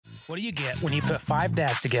What do you get when you put 5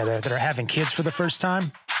 dads together that are having kids for the first time?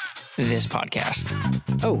 This podcast.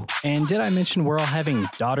 Oh, and did I mention we're all having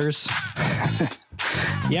daughters?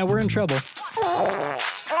 Yeah, we're in trouble.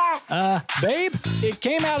 Babe, it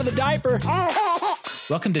came out of the diaper.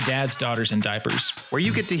 Welcome to Dads, Daughters, and Diapers. Where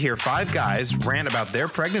you get to hear 5 guys rant about their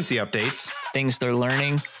pregnancy updates, Things they're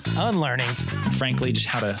learning. Unlearning. And frankly, just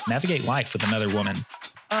how to navigate life with another woman.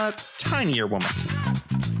 a tinier woman.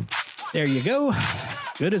 There you go.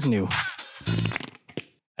 Good as new.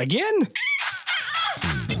 Again?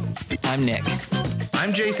 I'm Nick.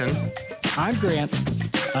 I'm Jason. I'm Grant.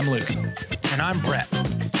 I'm Luke. And I'm Brett.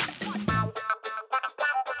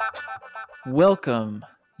 Welcome,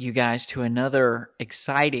 you guys, to another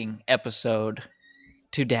exciting episode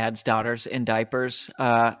to Dads, Daughters, and Diapers.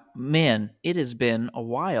 Man, it has been a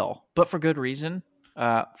while, but for good reason.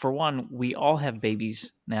 For one, we all have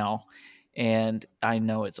babies now, and I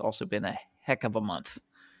know it's also been a heck of a month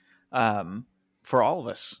for all of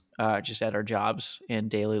us, just at our jobs and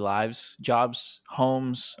daily lives, jobs,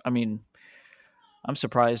 homes. I mean, I'm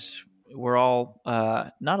surprised we're all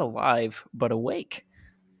not alive, but awake.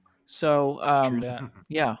 So, True that.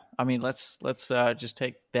 yeah, I mean, let's just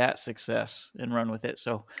take that success and run with it.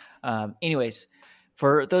 So, anyways,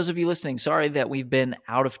 for those of you listening, sorry that we've been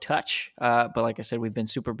out of touch, but like I said, we've been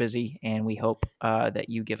super busy, and we hope that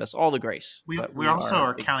you give us all the grace. We also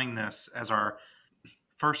are counting this as our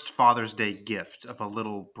first Father's Day gift of a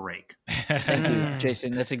little break. Thank you,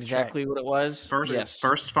 Jason. That's exactly what it was.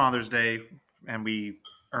 First Father's Day, and we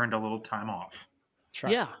earned a little time off.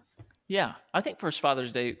 Yeah. I think first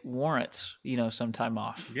Father's Day warrants, some time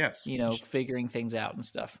off. Yes. Figuring things out and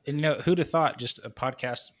stuff. And who'd have thought just a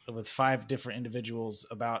podcast with 5 different individuals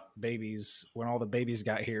about babies when all the babies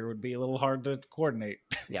got here would be a little hard to coordinate.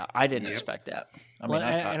 Yeah, I didn't expect that.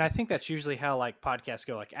 I think that's usually how podcasts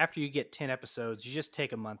go. After you get 10 episodes, you just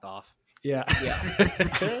take a month off. Yeah.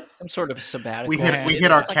 Some sort of sabbatical. We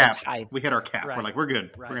hit our cap. Right. We're like, we're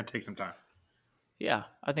good. Right. We're going to take some time. Yeah,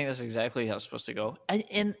 I think that's exactly how it's supposed to go.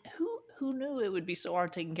 And who knew it would be so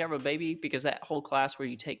hard taking care of a baby? Because that whole class where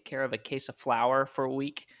you take care of a case of flour for a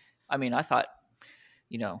week, I mean, I thought,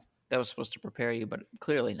 that was supposed to prepare you, but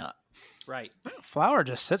clearly not. Right. Flour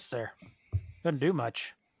just sits there. Doesn't do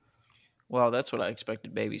much. Well, that's what I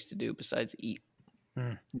expected babies to do besides eat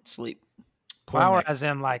and sleep. Flour as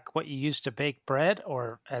in what you use to bake bread,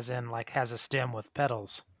 or as in has a stem with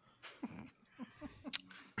petals?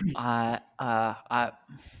 I'm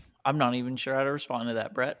not even sure how to respond to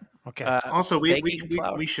that, Brett. Okay. Also, we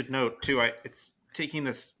flour. should note too. It's taking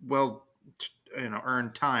this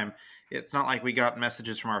earned time. It's not like we got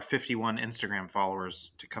messages from our 51 Instagram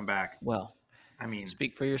followers to come back. Well, I mean,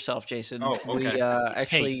 speak for yourself, Jason. Oh, okay. We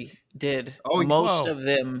actually did Oh, most whoa. of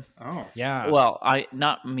them. oh, Yeah. Well,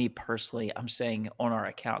 not me personally. I'm saying on our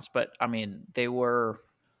accounts, but I mean they were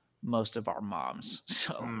most of our moms,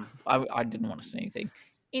 so I didn't want to say anything.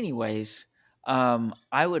 Anyways,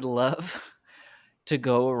 I would love to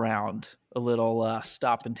go around a little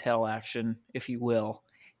stop and tell action, if you will,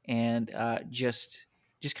 and just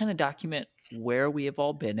kind of document where we have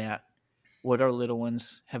all been at, what our little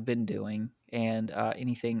ones have been doing, and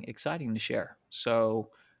anything exciting to share.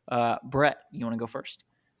 So, Brett, you want to go first?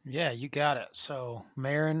 Yeah, you got it. So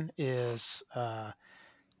Marin is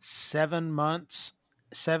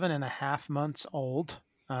 7.5 months old.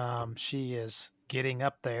 She is getting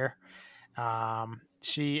up there.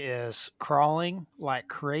 She is crawling like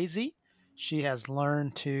crazy. She has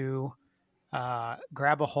learned to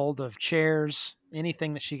grab a hold of chairs,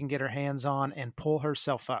 anything that she can get her hands on, and pull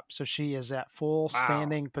herself up. So she is at full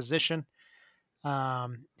standing position.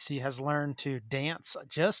 She has learned to dance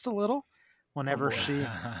just a little. Whenever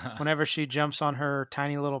she jumps on her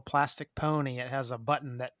tiny little plastic pony, it has a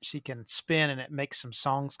button that she can spin and it makes some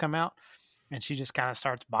songs come out. And she just kind of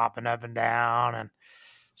starts bopping up and down. And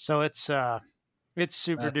so it's super That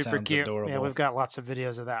duper sounds cute. adorable. Yeah, we've got lots of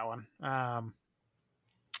videos of that one.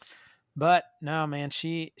 But no, man,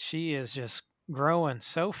 she is just growing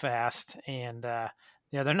so fast. And the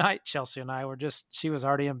other night, Chelsea and I she was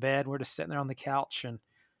already in bed. We're just sitting there on the couch, and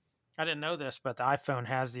I didn't know this, but the iPhone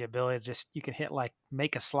has the ability to you can hit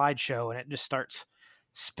make a slideshow, and it just starts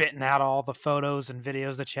spitting out all the photos and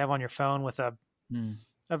videos that you have on your phone with a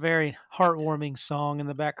very heartwarming song in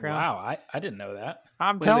the background. Wow, I didn't know that.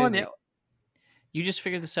 I'm telling wait. you. You just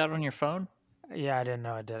figured this out on your phone? Yeah, I didn't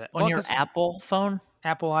know I did it. On your Apple phone?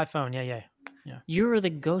 Apple iPhone, yeah. You're the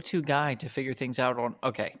go-to guy to figure things out on.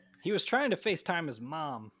 Okay. He was trying to FaceTime his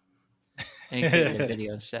mom. And you created a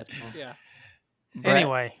video instead. Yeah. Brett,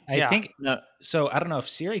 Anyway, I think No. so. I don't know if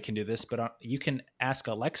Siri can do this, but you can ask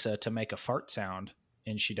Alexa to make a fart sound,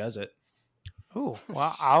 and she does it. Ooh,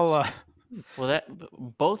 well, I'll. Well, that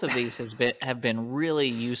both of these have been really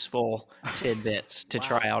useful tidbits to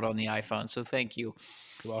try out on the iPhone. So thank you.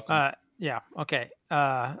 You're welcome. Yeah. Okay.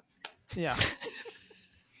 Yeah.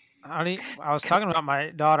 I was talking about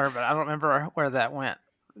my daughter, but I don't remember where that went.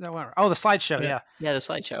 Oh, the slideshow. Yeah. Yeah, the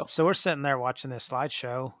slideshow. So we're sitting there watching this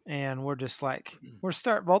slideshow, and we're just like,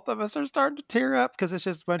 both of us are starting to tear up because it's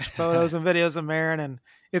just a bunch of photos and videos of Marin, and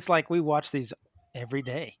it's like we watch these every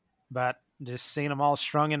day. But just seeing them all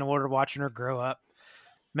strung into order, watching her grow up,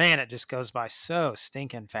 man, it just goes by so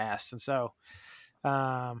stinking fast. And so,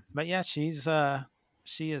 but yeah, she is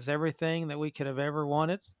everything that we could have ever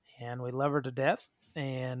wanted, and we love her to death.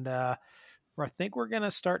 And I think we're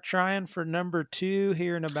gonna start trying for number 2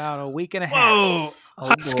 here in about a week and a half. Whoa! Oh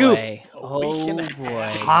Hot boy. scoop. Oh boy.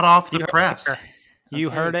 Hot off the press. You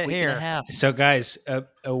Okay, heard it week and a here. half. So, guys,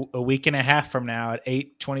 a week and a half from now at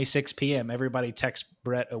 8:26 p.m., everybody text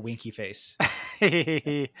Brett a winky face. So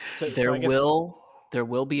There I guess-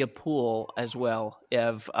 will be a pool as well.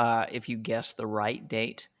 If you guess the right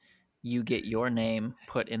date, you get your name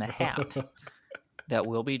put in a hat that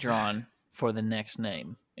will be drawn for the next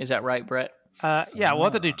name. Is that right, Brett? Yeah, we'll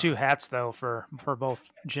have to do 2 hats though for both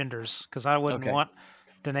genders because I wouldn't Okay. want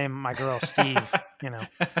to name my girl Steve.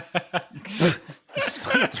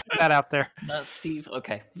 Throw that out there. Not Steve.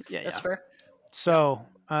 Okay, Yeah, that's yeah. fair. So,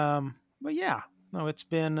 but yeah, no,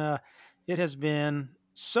 it has been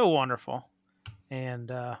so wonderful,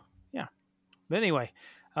 and yeah. But anyway,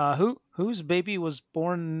 whose baby was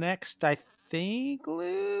born next? I think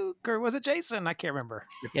Luke, or was it Jason? I can't remember.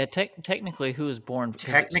 Yeah, technically, who was born? 'cause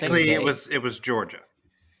Technically, same it was Georgia.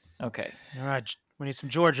 day. Okay. All right, we need some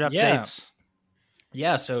Georgia Yeah. updates.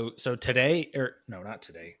 Yeah, so today, or no, not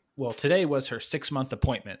today. Well, today was her 6-month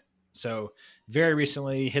appointment. So very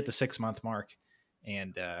recently hit the 6-month mark.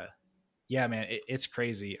 And yeah, man, it's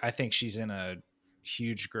crazy. I think she's in a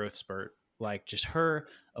huge growth spurt. Like just her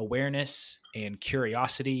awareness and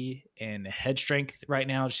curiosity and head strength right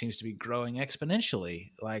now seems to be growing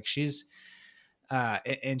exponentially. Like she's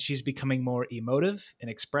and she's becoming more emotive and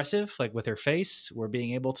expressive, like with her face. We're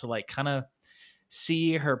being able to like kind of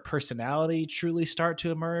see her personality truly start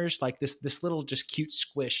to emerge. Like this little just cute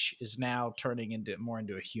squish is now turning into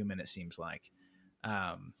a human, it seems like.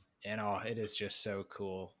 And it is just so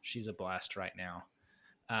cool. She's a blast right now.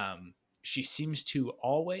 She seems to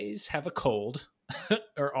always have a cold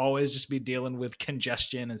or always just be dealing with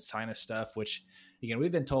congestion and sinus stuff, which again,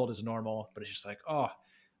 we've been told is normal, but it's just like, oh,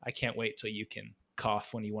 I can't wait till you can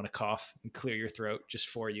cough when you want to cough and clear your throat just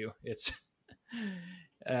for you. It's,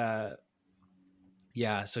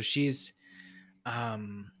 yeah. So she's, let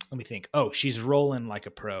me think. Oh, she's rolling like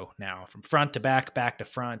a pro now from front to back to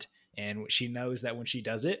front. And she knows that when she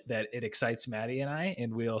does it, that it excites Maddie and I,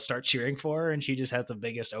 and we'll start cheering for her. And she just has the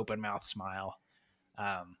biggest open mouth smile.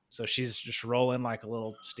 So she's just rolling like a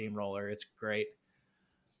little steamroller. It's great.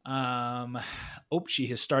 She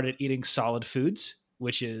has started eating solid foods,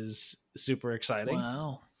 which is super exciting.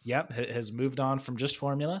 Wow. Yep. Has moved on from just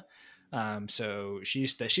formula. So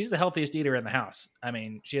she's the healthiest eater in the house. I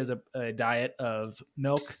mean, she has a diet of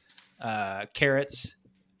milk, carrots,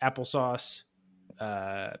 applesauce,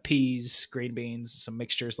 peas, green beans, some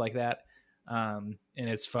mixtures like that. And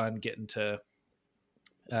it's fun getting to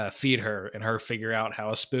feed her and her figure out how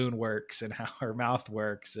a spoon works and how her mouth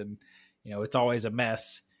works. And, it's always a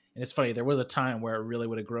mess. And it's funny, there was a time where it really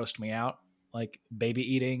would have grossed me out, like baby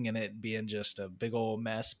eating and it being just a big old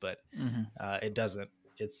mess, but it doesn't.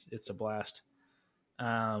 It's a blast.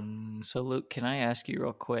 So Luke, can I ask you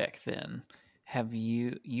real quick then?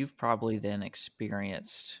 You've probably then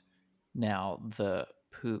experienced now the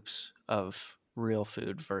poops of real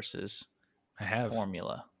food versus I have.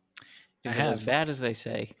 formula. Is I it as have. bad as they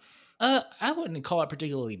say? I wouldn't call it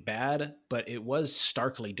particularly bad, but it was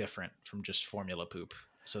starkly different from just formula poop.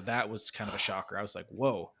 So that was kind of a shocker. I was like,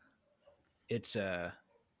 whoa, it's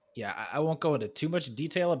yeah, I won't go into too much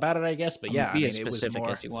detail about it, I guess, but yeah, Be I as mean, it was specific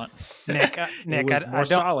more, as you want. Nick, it was more I don't,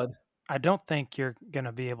 solid. I don't think you're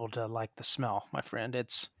gonna be able to like the smell, my friend.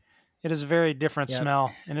 It is a very different Yep.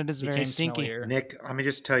 smell, and it is very Became stinky. smellier. Nick, let me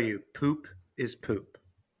just tell you, poop is poop.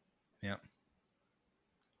 Yeah.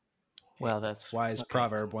 Well, that's Wise okay.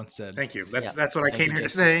 proverb once said. Thank you. Yeah. That's what I Thank came you, here to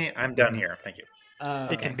Jason. say. I'm done here. Thank you.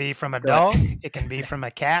 It can Okay. be from a Go ahead. dog. It can be from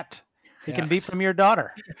a cat. It Yeah. can be from your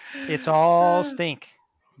daughter. It's all stink.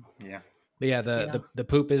 Yeah. But yeah, the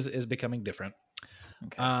poop is becoming different.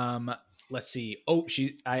 Okay. Let's see. Oh,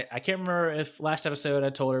 I can't remember if last episode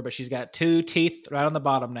I told her, but she's got 2 teeth right on the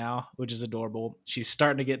bottom now, which is adorable. She's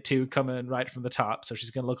starting to get 2 coming right from the top, so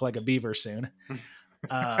she's gonna look like a beaver soon.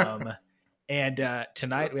 And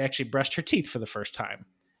tonight we actually brushed her teeth for the first time.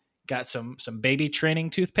 got some baby training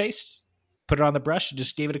toothpaste, put it on the brush, and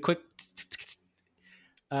just gave it a quick.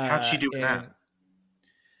 How'd she do with that?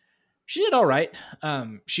 She did all right.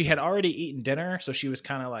 She had already eaten dinner, so she was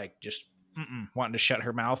kind of like just wanting to shut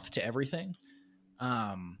her mouth to everything.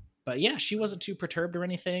 But yeah, she wasn't too perturbed or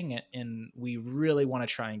anything, and we really want to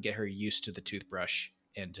try and get her used to the toothbrush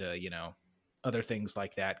and to, other things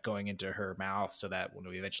like that going into her mouth, so that when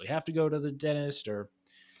we eventually have to go to the dentist or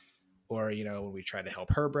when we try to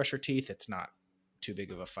help her brush her teeth, it's not too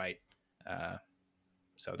big of a fight.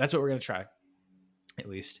 So that's what we're going to try, at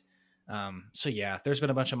least. So yeah, there's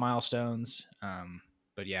been a bunch of milestones.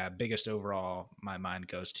 But yeah, biggest overall, my mind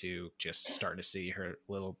goes to just starting to see her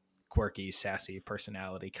little quirky, sassy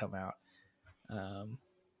personality come out.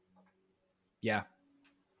 Yeah.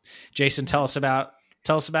 Jason, tell us about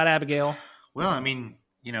Abigail. Well, I mean,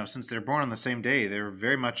 since they're born on the same day, they're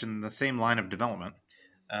very much in the same line of development.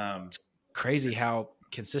 It's crazy how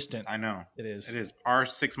consistent I know it is. It is. Our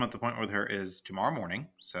 6-month appointment with her is tomorrow morning.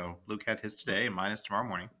 So Luke had his today, and mine is tomorrow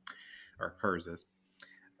morning, or hers is.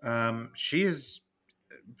 She is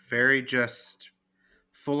very just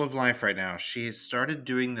full of life right now. She has started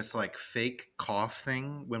doing this like fake cough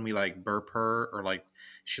thing when we like burp her, or like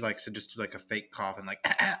she likes to just do like a fake cough and like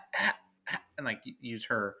and like use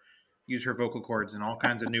her vocal cords in all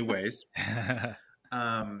kinds of new ways.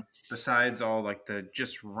 Besides all like the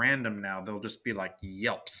just random now, they'll just be like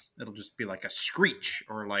yelps. It'll just be like a screech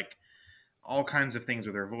or like all kinds of things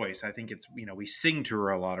with her voice. I think it's, we sing to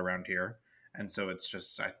her a lot around here. And so it's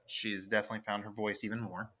just, she's definitely found her voice even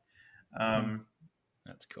more.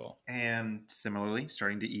 That's cool. And similarly,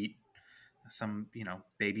 starting to eat some,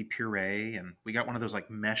 baby puree. And we got one of those like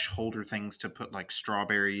mesh holder things to put like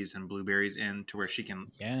strawberries and blueberries in, to where she can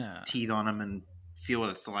teeth on them and feel what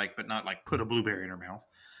it's like, but not like put a blueberry in her mouth.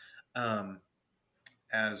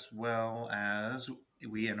 As well as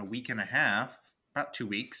we, in a week and a half, about 2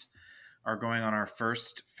 weeks, are going on our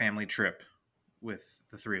first family trip with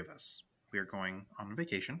the three of us. We are going on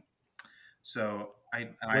vacation. So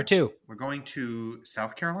where to? We're going to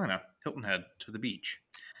South Carolina, Hilton Head, to the beach.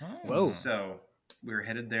 Oh. Whoa. So we're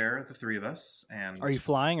headed there, the three of us. And are you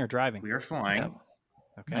flying or driving? We are flying. Yep.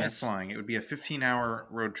 Okay. We are flying. It would be a 15-hour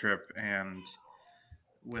road trip, and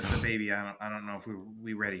with the baby, I don't know if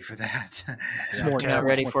we're ready for that. You're not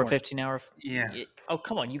ready for a 15-hour. Yeah. Oh,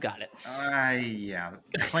 come on, you got it. Yeah.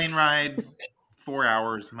 Plane ride, 4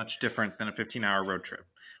 hours, much different than a 15-hour road trip.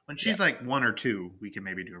 When she's like 1 or 2, we can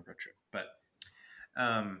maybe do a road trip. But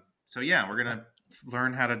so yeah, we're gonna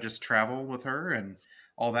learn how to just travel with her and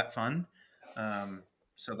all that fun.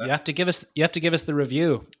 So that you have to give us the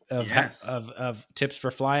review of Yes. of tips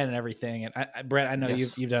for flying and everything. And Brett, I know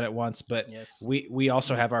Yes. you've done it once, but Yes. we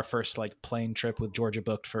also have our first like plane trip with Georgia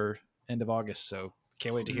booked for end of August. So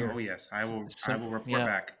can't wait to hear. Oh yes, I will report Yeah.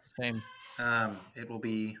 back. Same. It'll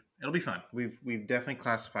be fun. We've definitely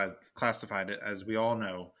classified it, as we all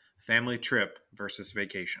know, family trip versus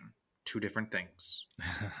vacation. 2 different things.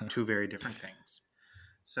 2 very different things.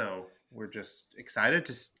 So we're just excited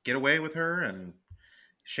to get away with her and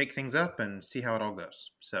shake things up and see how it all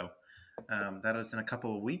goes. So that is in a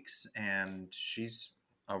couple of weeks, and she's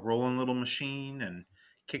a rolling little machine and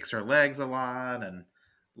kicks her legs a lot and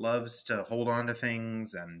loves to hold on to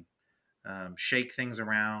things and shake things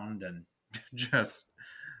around and just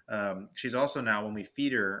she's also now, when we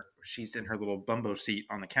feed her, she's in her little bumbo seat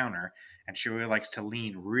on the counter, and she really likes to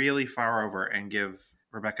lean really far over and give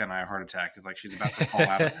Rebecca and I a heart attack. It's like she's about to fall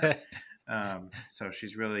out of there. So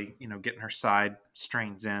she's really, getting her side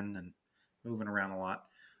strains in and moving around a lot.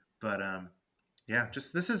 But yeah,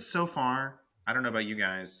 just this is so far. I don't know about you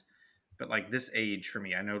guys, but like this age for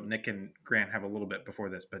me, I know Nick and Grant have a little bit before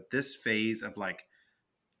this, but this phase of like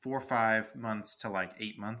 4 or 5 months to like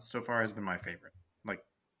 8 months so far has been my favorite. Like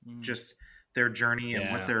just their journey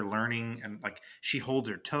and what they're learning. And like she holds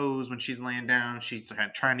her toes when she's laying down. She's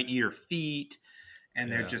trying to eat her feet,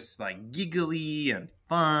 and they're just like giggly and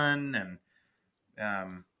fun and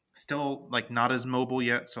still like not as mobile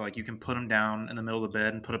yet. So like you can put them down in the middle of the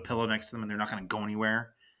bed and put a pillow next to them, and they're not going to go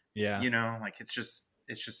anywhere. Yeah. Like it's just,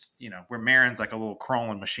 where Marin's like a little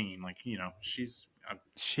crawling machine. Like,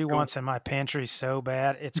 she wants in my pantry so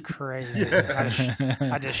bad. It's crazy.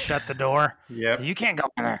 I just shut the door. Yep. You can't go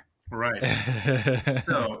in there. Right.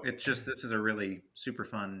 So it's just, this is a really super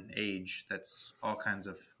fun age that's all kinds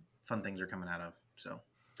of fun things are coming out of. So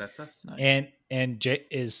that's us. Nice. And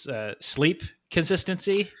is sleep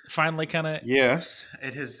consistency finally kind of? Yes,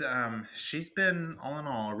 it has. She's been all in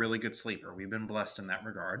all a really good sleeper. We've been blessed in that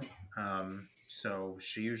regard. So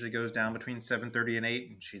she usually goes down between 7:30 and 8,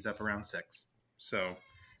 and she's up around 6. So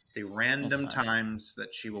The random That's nice. times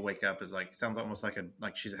that she will wake up is like sounds almost like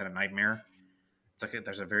she's had a nightmare. It's like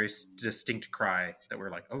there's a very distinct cry that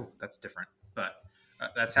we're like, oh, that's different. But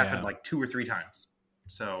that's happened Yeah. like 2 or 3 times.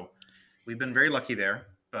 So we've been very lucky there,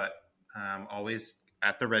 but always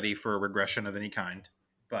at the ready for a regression of any kind.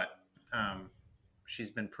 But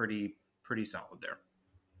she's been pretty solid there.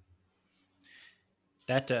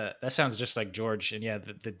 That sounds just like George, and yeah,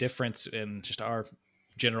 the difference in just our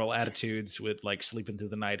general attitudes with like sleeping through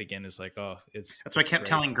the night again is like, oh, That's why I kept great.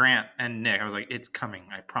 telling Grant and Nick, I was like, it's coming,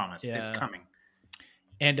 I promise, it's Yeah. coming.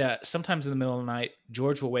 And sometimes in the middle of the night,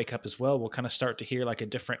 George will wake up as well. We'll kind of start to hear like a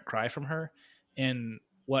different cry from her, and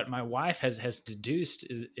what my wife has deduced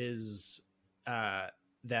is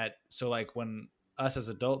that so like when us as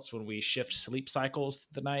adults, when we shift sleep cycles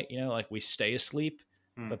through the night, like we stay asleep,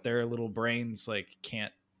 but their little brains like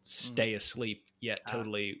can't stay asleep yet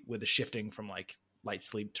totally with the shifting from like light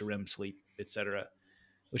sleep to REM sleep, etc.,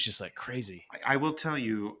 which is like crazy. I will tell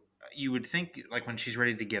you, you would think like when she's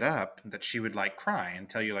ready to get up that she would like cry and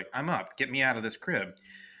tell you like, I'm up, get me out of this crib.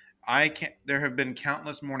 There have been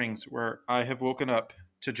countless mornings where I have woken up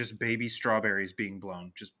to just baby strawberries being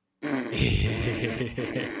blown, just and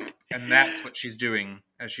that's what she's doing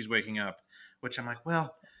as she's waking up, which I'm like,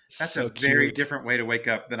 well, that's So a very cute. different way to wake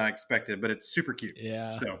up than I expected, but it's super cute.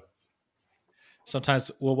 Yeah. So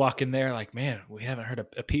Sometimes we'll walk in there like, man, we haven't heard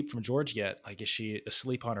a peep from George yet. Like, is she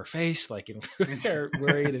asleep on her face? Like, and we're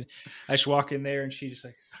worried. And I just walk in there and she just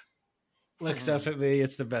like looks up at me.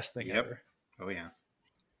 It's the best thing Yep. ever. Oh yeah.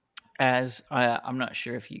 As I'm not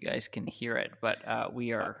sure if you guys can hear it, but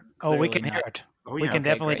we are. Oh, we clearly can not- hear it. Oh We yeah. can Okay,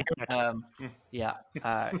 definitely great. hear it. Yeah,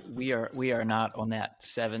 we are not on that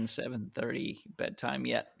 7:30 bedtime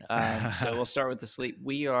yet. So we'll start with the sleep.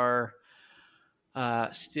 We are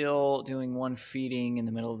still doing one feeding in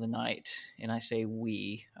the middle of the night, and I say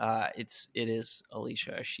we. It is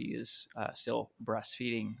Alicia. She is still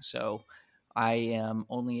breastfeeding, so I am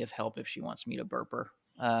only of help if she wants me to burp her.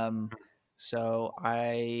 So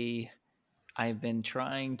I've been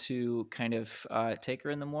trying to kind of take her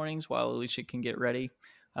in the mornings while Alicia can get ready,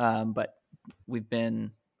 but we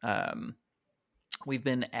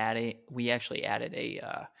actually added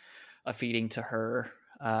a feeding to her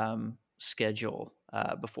schedule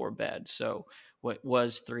before bed. So what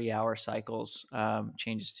was 3-hour cycles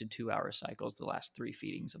changes to 2-hour cycles the last 3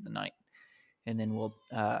 feedings of the night. And then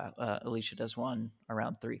Alicia does one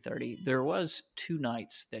around 3:30. There was 2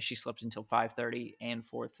 nights that she slept until 5:30 and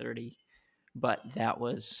 4:30, but that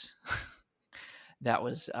was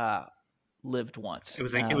lived once. It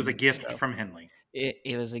was a gift so from Henley.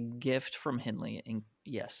 It was a gift from Henley, and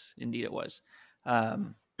yes, indeed it was.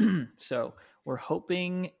 So we're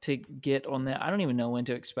hoping to get on that. I don't even know when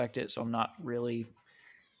to expect it, so I'm not really,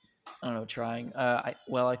 trying. I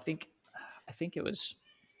think it was.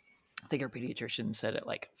 I think our pediatrician said it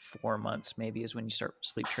like 4 months maybe is when you start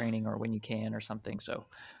sleep training or when you can or something. So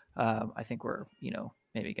I think we're,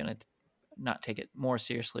 maybe going to not take it more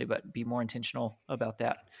seriously, but be more intentional about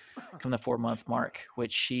that come the 4-month mark,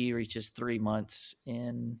 which she reaches 3 months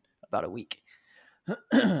in about a week.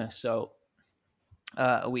 So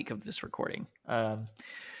a week of this recording.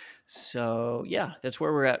 So yeah, that's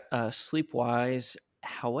where we're at sleep wise.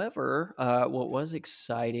 However, what was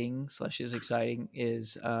exciting / is exciting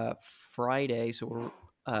is Friday. So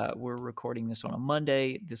we're recording this on a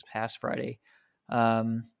Monday. This past Friday,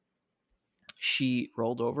 she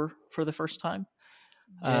rolled over for the first time,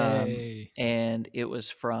 and it was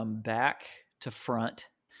from back to front.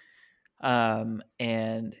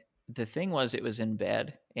 And the thing was, it was in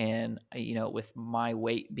bed, and with my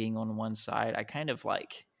weight being on one side, I kind of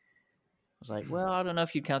was like, well, I don't know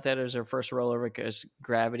if you'd count that as her first rollover because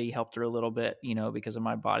gravity helped her a little bit, because of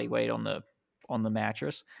my body weight on the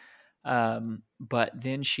mattress. But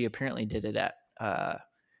then she apparently did it at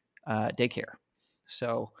daycare.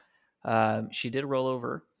 So she did roll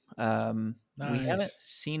over. Nice. We haven't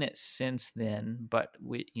seen it since then, but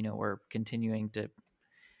we're continuing to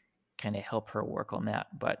kind of help her work on that.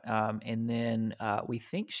 But and then we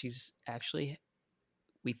think she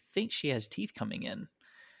has teeth coming in.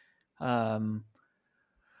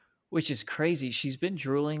 Which is crazy. She's been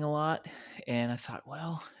drooling a lot, and I thought,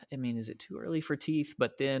 well, I mean, is it too early for teeth?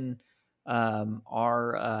 But then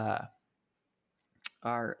the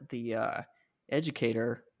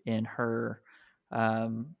educator in her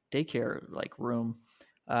daycare room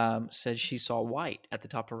said she saw white at the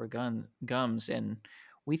top of her gums, and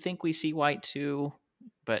we think we see white too,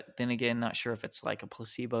 but then again, not sure if it's like a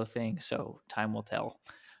placebo thing, so time will tell.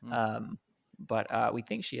 But we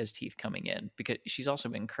think she has teeth coming in because she's also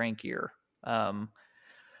been crankier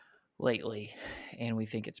lately, and we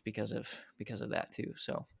think it's because of that too.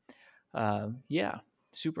 So Yeah,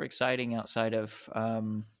 super exciting outside of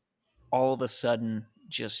all of a sudden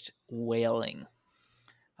just wailing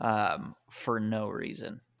for no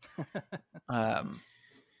reason. Um,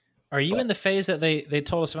 Are you in the phase that they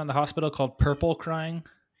told us about in the hospital called purple crying?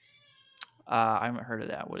 I haven't heard of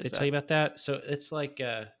that. What is They that? tell you about that? So it's like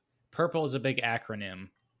purple is a big acronym,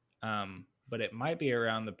 but it might be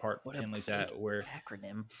around the part What a Henley's big at where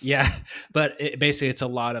acronym. yeah, but basically it's a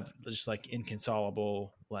lot of just like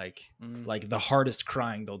inconsolable, like the hardest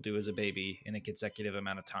crying they'll do as a baby in a consecutive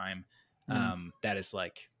amount of time. That is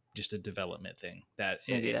like just a development thing. That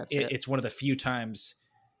Maybe that's it. It's one of the few times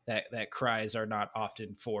that cries are not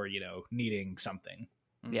often for needing something.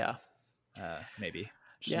 Yeah. Maybe.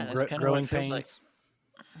 Yeah, Some that's kind of what growing it feels pains.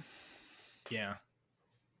 like. Yeah.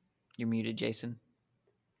 You're muted, Jason.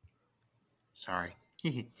 Sorry.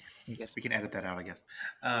 You good? We can edit that out, I guess.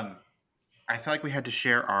 I feel like we had to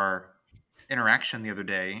share our interaction the other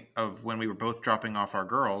day of when we were both dropping off our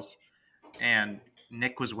girls, and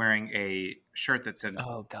Nick was wearing a shirt that said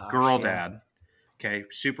Oh gosh, "Girl yeah. Dad." Okay,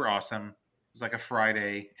 super awesome. It was like a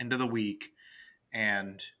Friday, end of the week,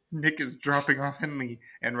 and Nick is dropping off Henley,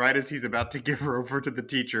 and right as he's about to give her over to the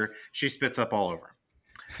teacher, she spits up all over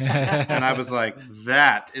him. And I was like,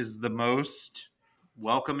 that is the most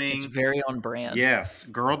welcoming. It's very on brand. Yes,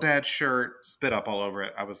 girl dad shirt, spit up all over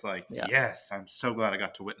it. I was like, Yeah. yes, I'm so glad I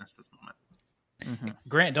got to witness this moment. Mhm.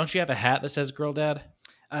 Grant, don't you have a hat that says "Girl Dad"?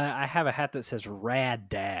 I have a hat that says "Rad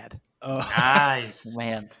Dad." Oh, Nice.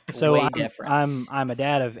 Man, So way different. I'm a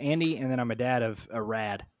dad of Andy, and then I'm a dad of a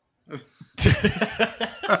Rad.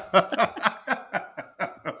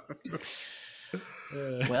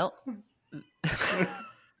 Well,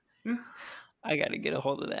 I got to get a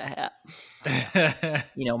hold of that hat.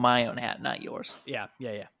 My own hat, not yours. Yeah.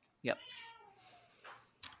 Yep.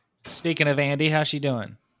 Speaking of Andy, how's she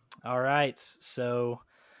doing? All right. So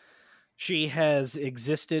she has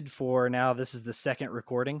existed for now. This is the second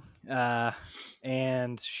recording,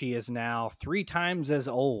 and she is now 3 times as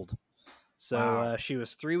old. So Wow. she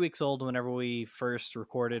was 3 weeks old whenever we first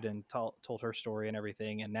recorded and told her story and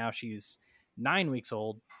everything, and now she's 9 weeks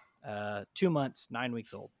old, 2 months, 9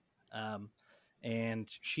 weeks old, and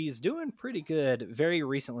she's doing pretty good. Very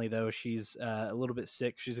recently, though, she's a little bit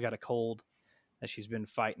sick. She's got a cold that she's been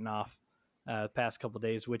fighting off the past couple of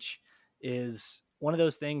days, which is one of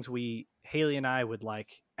those things Haley and I would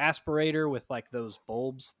like aspirate her with like those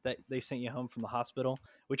bulbs that they sent you home from the hospital.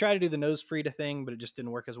 We tried to do the nose Frida thing, but it just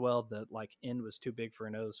didn't work as well. The like end was too big for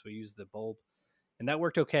a nose, so we used the bulb, and that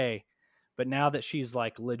worked okay. But now that she's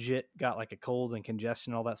like legit got like a cold and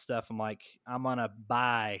congestion and all that stuff, I'm like, I'm gonna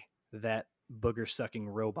buy that booger sucking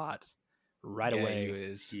robot right away You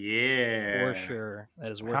is. Yeah. for sure.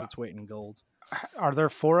 That is worth its weight in gold. Are there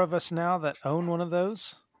 4 of us now that own one of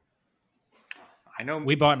those? I know.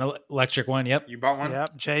 We bought an electric one. Yep. You bought one?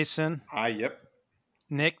 Yep. Jason, Yep.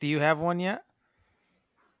 Nick, do you have one yet?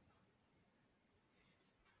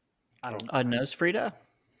 I don't. A nose Frida?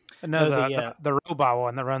 No, No, the robot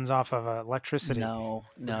one that runs off of electricity. No.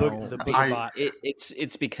 The big I- bot.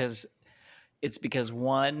 It's because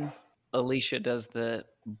one, Alicia does the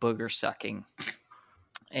booger sucking,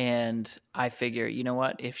 and I figure, you know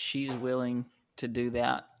what? If she's willing to do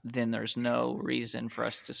that, then there's no reason for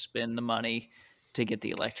us to spend the money to get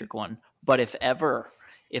the electric one. But if ever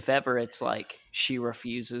it's like she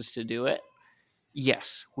refuses to do it,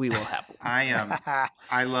 yes, we will have one.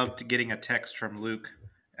 I loved getting a text from Luke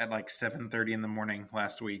at like 7:30 in the morning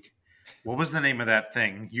last week. What was the name of that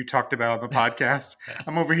thing you talked about on the podcast?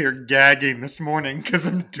 I'm over here gagging this morning because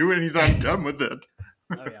I'm done with it.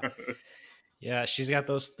 Oh yeah. Yeah, she's got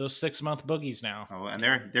those 6-month boogies now. Oh, and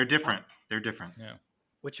they're different. They're different. Yeah.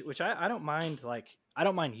 Which I don't mind. Like I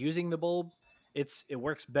don't mind using the bulb. It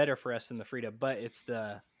works better for us than the Frida, but it's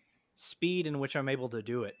the speed in which I'm able to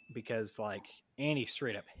do it, because like Annie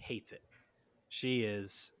straight up hates it. She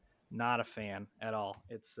is not a fan at all.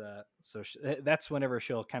 It's that's whenever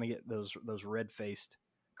she'll kind of get those red faced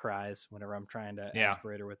cries whenever I'm trying to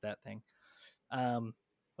aspirate her with that thing.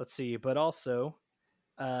 Let's see, but also,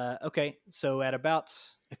 okay, so at about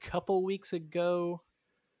a couple weeks ago,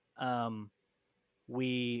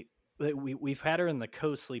 we've had her in the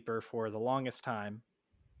co-sleeper for the longest time,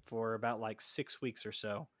 for about like 6 weeks or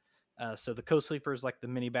so. So the co-sleeper is like the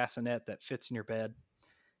mini bassinet that fits in your bed,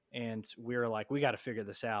 and we were like, we got to figure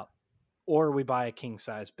this out, or we buy a king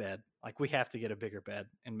size bed. Like we have to get a bigger bed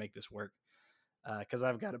and make this work, because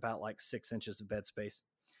I've got about like 6 inches of bed space.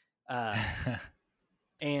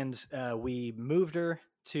 And we moved her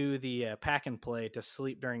to the pack and play to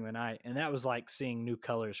sleep during the night, and that was like seeing new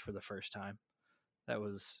colors for the first time. That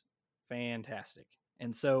was fantastic.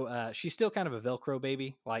 And so she's still kind of a Velcro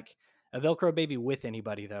baby. Like a Velcro baby with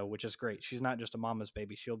anybody though, which is great. She's not just a mama's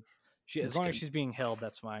baby. She as That's long good. as she's being held,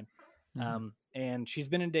 that's fine. Mhm. And she's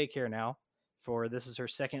been in daycare now for this is her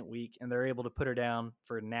second week, and they're able to put her down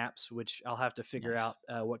for naps, which I'll have to figure Nice.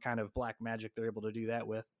 out what kind of black magic they're able to do that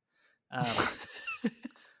with.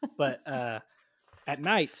 But at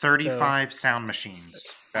night, 35 sound machines.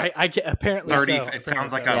 That's apparently 30. so, It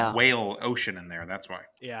sounds apparently like so. a Yeah. whale ocean in there. That's why.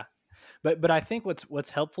 Yeah, but I think what's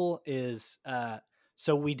helpful is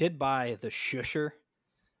so we did buy the shusher,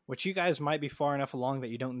 which you guys might be far enough along that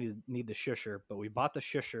you don't need the shusher, but we bought the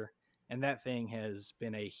shusher, and that thing has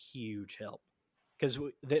been a huge help because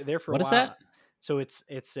they're for What a is while. that? So it's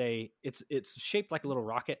shaped like a little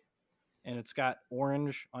rocket, and it's got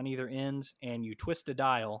orange on either end, and you twist a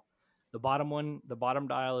dial. The bottom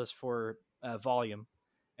dial is for volume,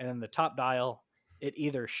 and then the top dial, it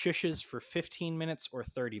either shushes for 15 minutes or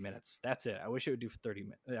 30 minutes. That's it. I wish it would do for 30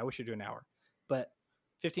 minutes. I wish it would do an hour, but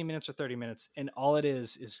 15 minutes or 30 minutes, and all it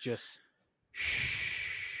is just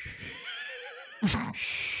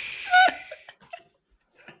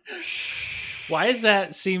Why does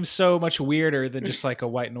that seem so much weirder than just like a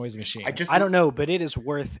white noise machine? I don't know, but it is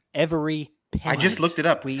worth every penny. I just looked it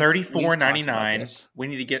up. We've $34.99. talked about this. We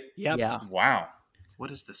need to get. Yep. Yeah. Wow.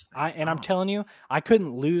 What is this thing? I'm telling you, I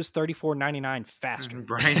couldn't lose $34.99 faster.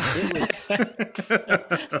 Brian. It was.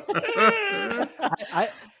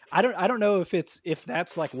 I don't know if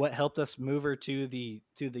that's like what helped us move her to the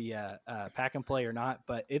pack and play or not,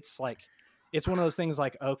 but it's like it's one of those things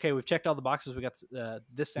like, okay, we've checked all the boxes, we got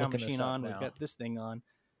this sound Looking this machine up on, now. we've got this thing on.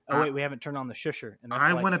 Oh wait, we haven't turned on the shusher, and that's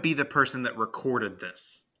I like, want to be the person that recorded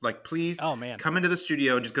this. Like, please oh man, come into the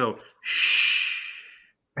studio and just go, shh.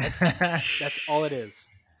 that's all it is.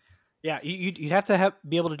 Yeah, you'd have to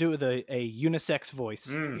be able to do it with a unisex voice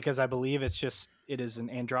because I believe it is an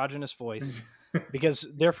androgynous voice. Because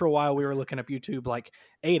there for a while we were looking up YouTube like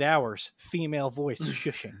 8 hours female voice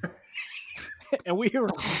shushing, and we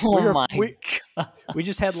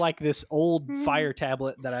just had like this old fire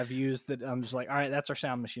tablet that I've used that I'm just like, all right, that's our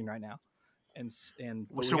sound machine right now, and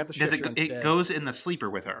but So we got the does shusher it instead. goes in the sleeper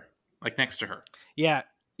with her, like next to her. Yeah.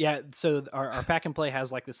 So our pack and play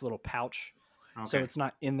has like this little pouch. Okay. So it's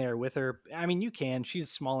not in there with her. I mean, you can. She's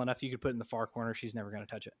small enough. You could put it in the far corner. She's never going to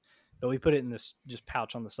touch it. But we put it in this just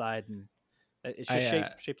pouch on the side, and it's just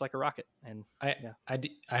shaped like a rocket. And I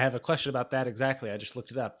have a question about that exactly. I just looked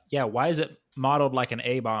it up. Yeah, why is it modeled like an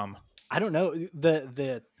A-bomb? I don't know.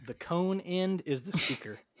 The cone end is the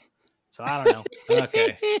speaker. So I don't know.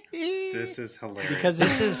 Okay. This is hilarious. Because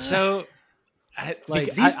This is so...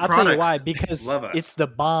 Like, these I'll tell you why. products Because love us. it's the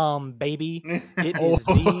bomb, baby. It Oh. is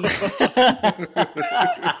the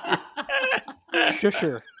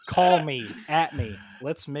shusher. Call me, at me.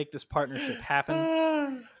 Let's make this partnership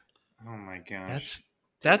happen. Oh my gosh.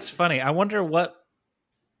 That's funny. I wonder what...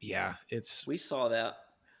 Yeah, it's... We saw that.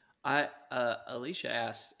 Alicia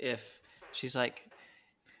asked if she's like,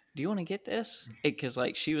 "Do you want to get this?" Because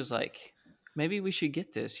like she was like, "Maybe we should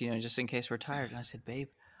get this, just in case we're tired." And I said, "Babe,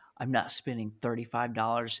 I'm not spending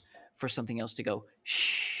 $35 for something else to go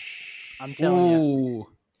shh." I'm telling you. Ooh.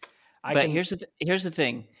 But here's the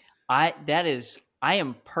thing. I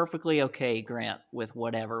am perfectly okay, Grant, with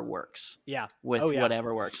whatever works. Yeah. With Oh, yeah.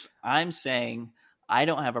 whatever works. I'm saying I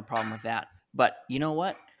don't have a problem with that. But you know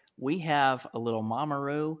what? We have a little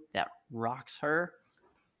Mamaroo that rocks her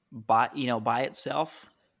by itself,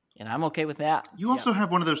 and I'm okay with that. You also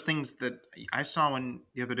have one of those things that I saw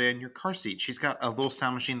the other day in your car seat. She's got a little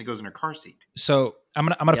sound machine that goes in her car seat. So I'm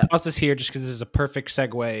gonna Yeah. pause this here just because this is a perfect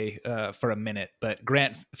segue for a minute. But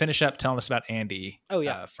Grant, finish up telling us about Andy. Oh,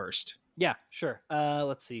 yeah. First. Yeah, sure.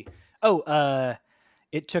 Let's see. Oh,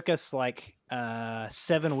 it took us like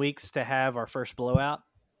 7 weeks to have our first blowout,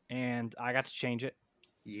 and I got to change it,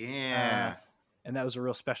 Yeah. and that was a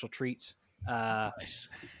real special treat. Nice.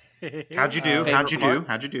 How'd you do? Favorite part?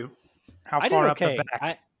 How'd you do? How I did far up okay. the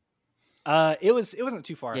back? It wasn't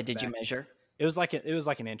too far. Yeah, up the did you back. measure? It was like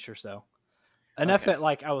an inch or so, enough Okay. that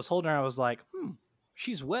like I was holding her. I was like,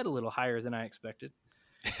 she's wet a little higher than I expected.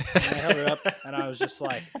 And I held her up, and I was just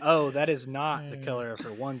like, oh, that is not the color of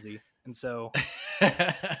her onesie. And so,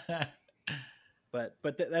 but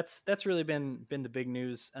that's really been the big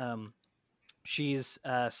news. She's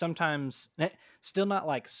sometimes still not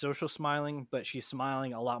like social smiling, but she's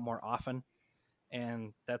smiling a lot more often,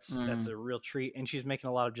 and that's a real treat. And she's making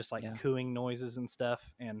a lot of just like cooing noises and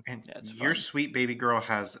stuff. And And That's your fun. sweet baby girl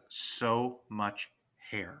has so much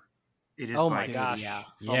hair. It is oh like my gosh, yeah.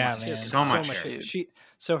 Oh Yeah, my- man. So much hair. Dude.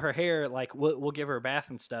 So her hair, like we'll give her a bath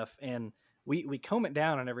and stuff, and we comb it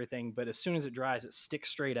down and everything, but as soon as it dries, it sticks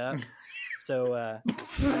straight up. So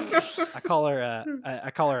I call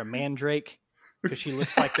her a mandrake, because she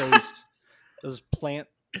looks like those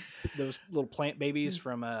little plant babies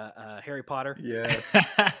from Harry Potter. Yes.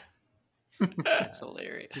 That's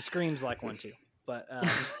hilarious. She screams like one too. But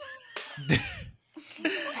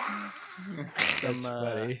some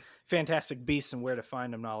funny. Fantastic Beasts and Where to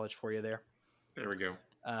Find Them knowledge for you there. There we go.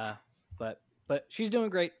 But she's doing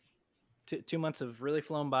great. 2 months have really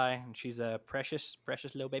flown by, and she's a precious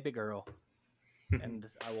little baby girl. And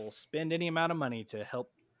I will spend any amount of money to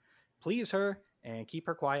help please her and keep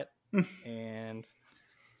her quiet and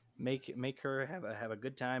make her have a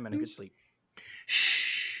good time and a good sleep.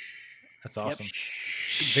 That's awesome.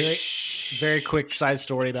 Very, very quick side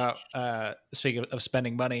story about speaking of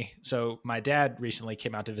spending money. So my dad recently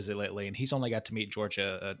came out to visit lately, and he's only got to meet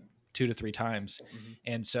Georgia 2 to 3 times. Mm-hmm.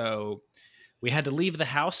 And so we had to leave the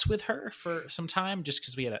house with her for some time just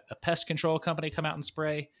because we had a pest control company come out and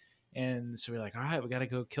spray. And so we're like, all right, we got to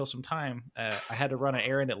go kill some time. I had to run an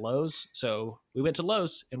errand at Lowe's. So we went to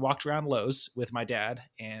Lowe's and walked around Lowe's with my dad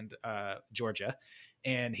and Georgia.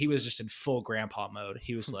 And he was just in full grandpa mode.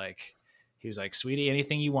 He was like, sweetie,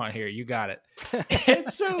 anything you want here, you got it.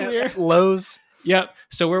 It's so weird. Lowe's. Yep.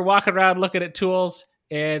 So we're walking around looking at tools,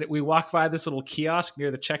 and we walk by this little kiosk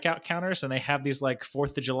near the checkout counters, and they have these like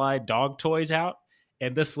 4th of July dog toys out.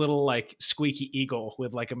 And this little like squeaky eagle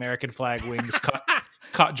with like American flag wings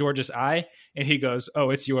caught George's eye, and he goes, "Oh,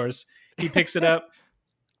 it's yours." He picks it up.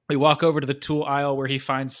 We walk over to the tool aisle where he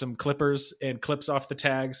finds some clippers and clips off the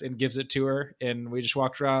tags and gives it to her. And we just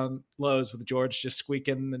walked around Lowe's with George just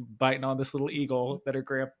squeaking and biting on this little eagle that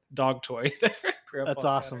her dog toy. That's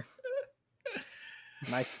awesome.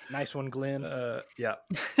 Nice one, Glenn. Yeah.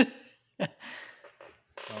 Oh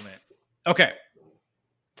man. Okay.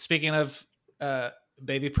 Speaking of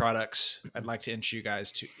baby products, I'd like to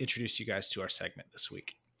introduce you guys to our segment this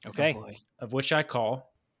week. Okay. Oh boy. Of which I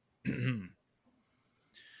call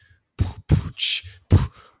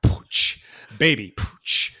baby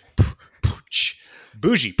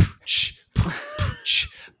bougie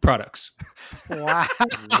products. Wow.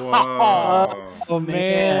 Whoa. Oh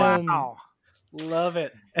man. Wow. Love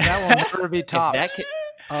it. That will never be If topped. that could,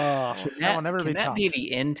 Oh, that will never can be that topped. be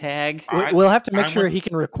the end tag? we'll have to make I sure want- he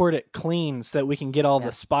can record it clean so that we can get all Yeah.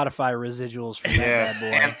 the Spotify residuals from that Yes,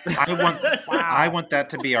 bad boy. and I want that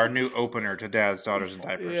to be our new opener to Dad's Daughters and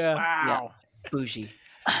Diapers. Yeah. Wow. Bougie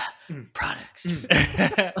products.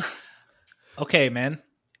 Okay, man.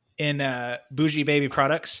 In bougie baby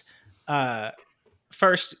products,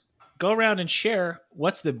 first go around and share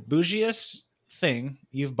what's the bougiest thing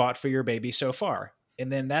you've bought for your baby so far,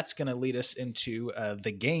 and then that's going to lead us into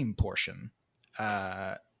the game portion.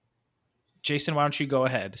 Jason, why don't you go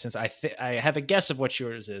ahead, since I have a guess of what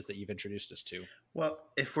yours is that you've introduced us to. Well,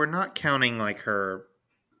 if we're not counting like her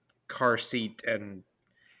car seat and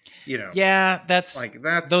Yeah, that's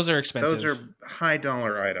those are expensive. Those are high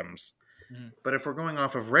dollar items. Mhm. But if we're going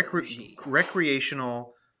off of Bougie.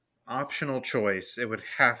 recreational optional choice, it would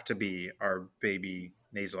have to be our baby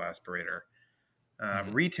nasal aspirator.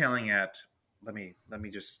 Retailing at I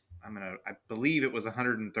believe it was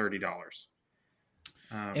 $130.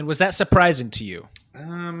 And was that surprising to you?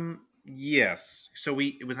 Yes. So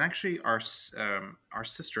it was actually our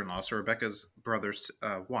sister-in-law, so Rebecca's brother's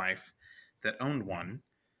wife, that owned one,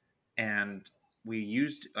 and we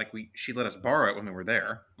used she let us borrow it when we were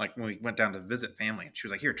there, like when we went down to visit family, and she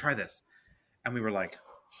was like, "Here, try this," and we were like,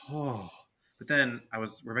 "Oh." But then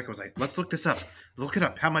Rebecca was like, "Let's look this up. Look it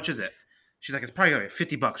up. How much is it?" She's like, "It's probably gonna be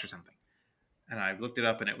 $50 or something," and I looked it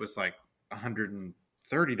up, and it was like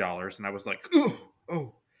 $130, and I was like,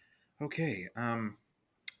 "Oh, okay."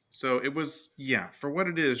 So it was, for what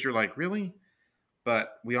it is, you're like, really?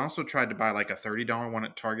 But we also tried to buy like a $30 one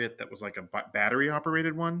at Target that was like a battery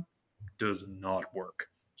operated one. Does not work.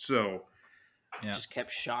 So Yeah. Just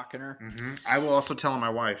kept shocking her. I will also tell my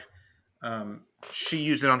wife, she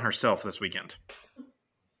used it on herself this weekend.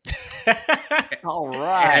 All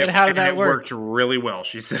right. And how did that it work? worked really well,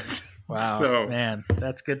 she said. Wow, So man,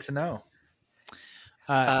 that's good to know.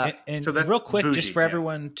 And so that's real quick, bougie, just for yeah.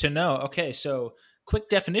 everyone to know. Okay, so quick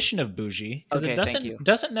definition of bougie, because Okay, it thank you.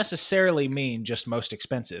 doesn't necessarily mean just most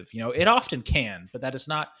expensive. It often can, but that is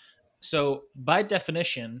not. So by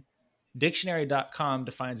definition, dictionary.com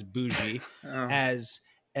defines bougie as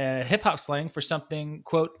hip hop slang for something,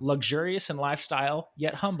 quote, luxurious in lifestyle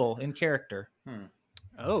yet humble in character.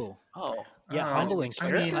 Oh, Oh, yeah, Oh, humble and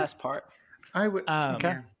I that mean, last part. I would.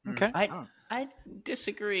 Okay. yeah. Okay. I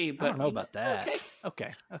disagree, I but don't know about that.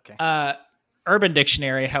 Okay. Okay. Urban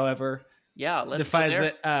Dictionary, however, Yeah, let's defines go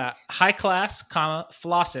there. it high class,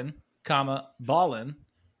 flossin, ballin,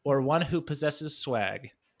 or one who possesses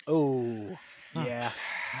swag. Oh, yeah.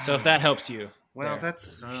 So if that helps you. Well, there.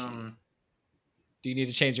 that's Do you need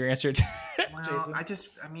to change your answer to Well,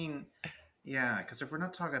 Jason? I mean, yeah, because if we're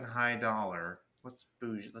not talking high dollar, what's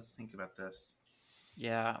bougie? Let's think about this.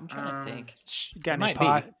 Yeah, I'm trying to think. Got It any might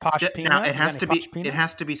be. posh Now, peanut? it You has got to any be. posh peanut? It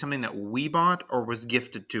has to be something that we bought or was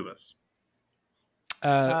gifted to us.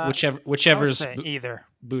 I would Whichever's say either.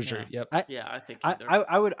 bouger. Yeah. Yep. Yeah, I think I, either.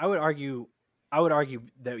 I would argue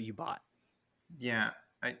that you bought. Yeah,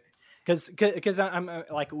 Because I'm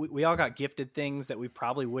like we all got gifted things that we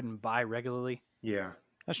probably wouldn't buy regularly, yeah.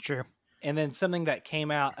 That's true. and then something that came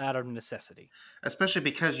out of necessity. Especially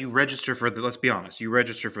because you register for the. Let's be honest, you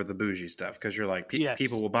register for the bougie stuff because you're like Yes.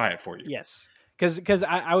 people will buy it for you. Yes, because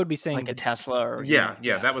I would be saying like a Tesla or Yeah,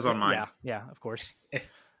 that was on mine. yeah, of course,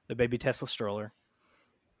 the baby Tesla stroller.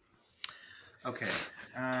 Okay.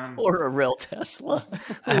 or a real Tesla.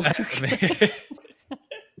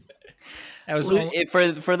 That was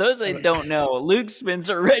For those that don't know, Luke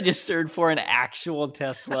Spencer registered for an actual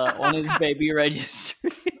Tesla on his baby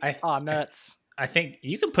registry. Aw, nuts. I think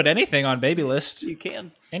you can put anything on baby list. You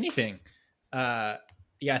can. Anything. Yeah,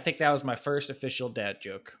 I think that was my first official dad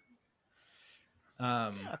joke.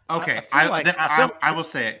 Okay, I feel like- I will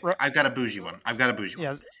say it. Ro- I've got a bougie one.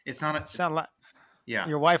 Yeah, It's not a. sound like Yeah,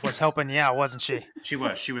 your wife was helping you out, wasn't she? she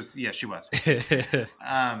was. Yeah, she was.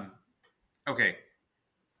 Okay.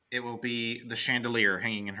 It will be the chandelier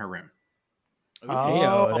hanging in her room. There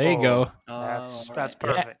you go. That's Oh, that's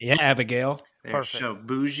right. perfect. Yeah, Abigail. There. Perfect. So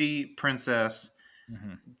bougie princess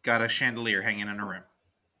Mhm. got a chandelier hanging in her room.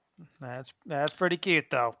 That's pretty cute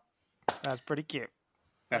though. That's pretty cute.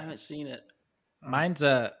 I haven't seen it. Mine's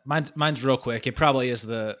real quick. It probably is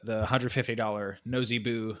the $150 Nosy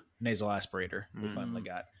Boo nasal aspirator we finally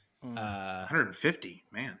got. 150,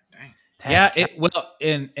 man. Dang. Yeah,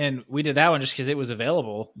 and we did that one just because it was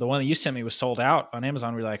available. The one that you sent me was sold out on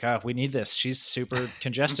Amazon. We were like, we need this. She's super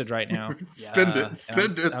congested right now. Spend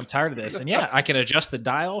And I'm tired of this. And yeah, I can adjust the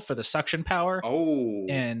dial for the suction power, Oh.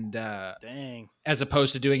 and Dang. as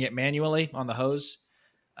opposed to doing it manually on the hose.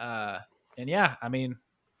 And yeah, I mean,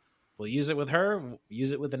 we'll use it with her. We'll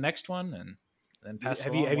use it with the next one, and then pass.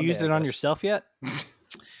 Have it you along have one you used day, it I on guess. yourself yet?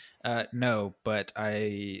 No, but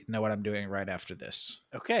I know what I'm doing right after this.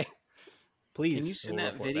 Okay. Please. Can you send we'll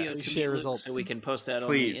that report video back. to Share me, Luke, results? so we can post that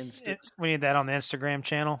Please. on the Insta? We need that on the Instagram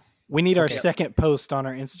channel. We need our Okay. second post on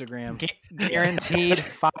our Instagram. Guaranteed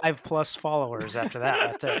 5+ followers after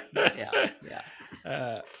that. Right there.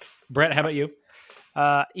 Yeah. Brett, how about you?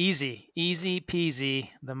 Easy peasy.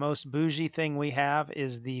 The most bougie thing we have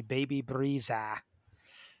is the Baby Brisa.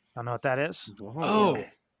 Don't know what that is. Oh,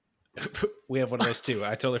 we have one of those too.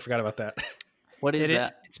 I totally forgot about that. What is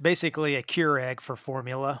that? It's basically a Keurig for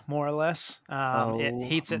formula, more or less. It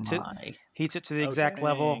heats it to the Oh, exact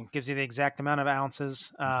level, dang. gives you the exact amount of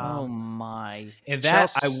ounces. Oh my! And that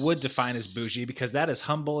Shall I would define as bougie because that is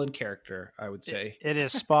humble in character, I would say. It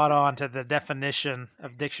is spot on to the definition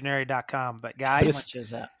of dictionary.com. But How guys, much is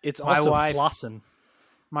that? It's My also wife- flossing.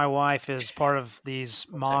 my wife is part of these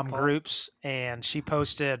that mom called? groups, and she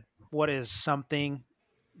posted what is something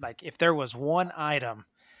like if there was one item,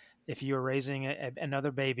 if you were raising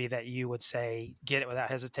another baby that you would say get it without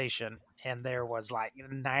hesitation, and there was like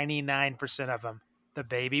 99% of them, the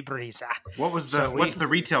Baby Brisa. What's So the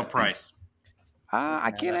retail price?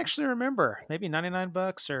 I can't actually remember. Maybe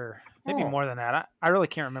 $99 or maybe Oh. more than that. I really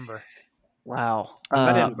can't remember. Wow. 'Cause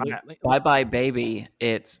I didn't buy it. Bye Bye Baby.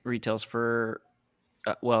 It retails for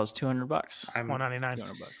it's $200. I'm $199.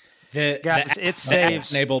 Guys, Guys, it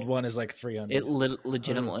saves. enabled one is like 300. It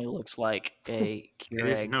legitimately looks like a It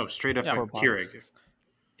is Keurig. straight up Yeah. a Keurig.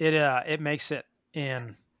 It makes it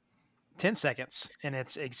in 10 seconds, and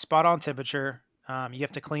it's a spot on temperature. You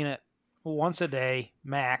have to clean it once a day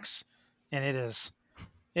max, and it is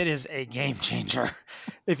a game changer.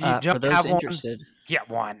 If you For don't those have one, interested, get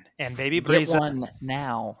one. And Baby get Brisa, one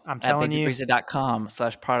now. I'm telling you.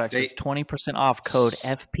 babybrisa.com/products. They- It's 20% off. Code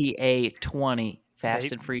FPA20.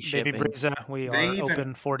 Fast and free shipping. Baby Brisa, we They are even-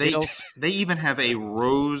 open for They deals. they even have a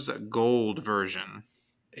rose gold version.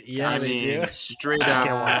 yeah, I they mean, do. straight Just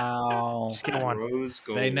get up one. Wow. Just get one. rose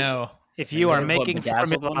gold. They know. If you They are have what, making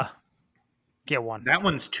bedazzled formula, one? get one. That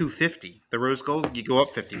one's $250. The rose gold, you go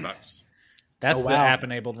up $50. That's Oh, the wow. app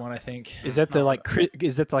enabled one, I think. Is that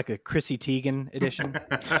is that like a Chrissy Teigen edition?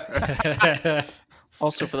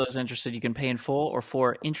 Also, for those interested, you can pay in full or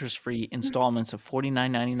 4 interest-free installments of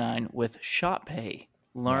 $49.99 with Shop Pay.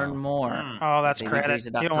 Learn more. Oh, that's credit. You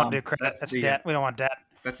don't want to do babybrisa.com. credit. That's That's the- debt. We don't want debt.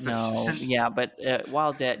 That's the No, yeah, but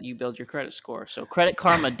while debt, you build your credit score. So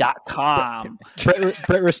creditkarma.com.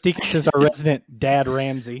 Brett Rusticus is our resident Dad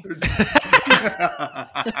Ramsey.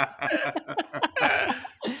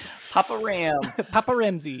 Papa Papa Ram. Papa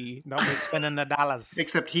Ramsey. Don't be spending the dollars.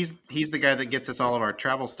 Except he's the guy that gets us all of our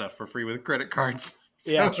travel stuff for free with credit cards.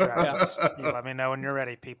 Yeah, That's right. Yeah. Just you let me know when you're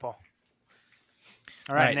ready, people.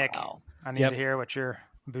 All right, Right. Nick. Wow. I need Yep. to hear what your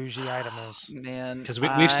bougie item is. Man, Because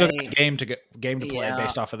we've still got a I- game to play Yeah.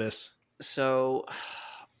 based off of this. So,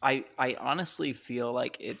 I honestly feel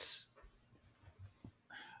like it's.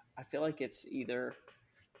 I feel like it's either.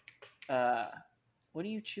 What are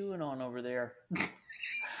you chewing on over there?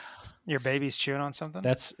 Your baby's chewing on something?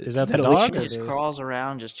 Is that that the Alicia? dog? He or- just dude. crawls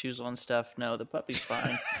around, just chews on stuff. No, the puppy's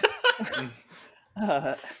fine.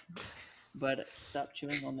 But stop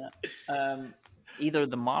chewing on that. Either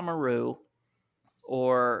the Mamaroo,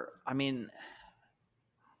 or I mean,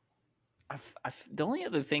 the only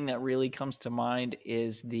other thing that really comes to mind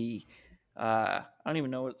is the I don't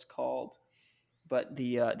even know what it's called, but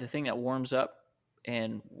the thing that warms up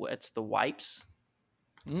and wets the wipes.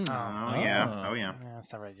 Mm. Oh yeah. Oh yeah. Yeah,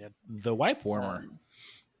 that's not very good. The wipe warmer.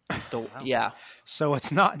 Yeah, So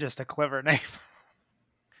it's not just a clever name.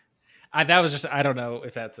 I don't know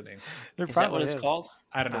if that's the name. It is that what probably it's is. called?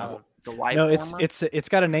 I don't know. The wipe No, warmer? it's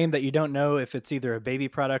got a name that you don't know if it's either a baby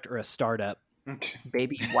product or a startup.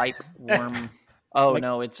 Baby wipe warm. Oh Like-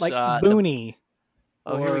 no, it's Like the Booney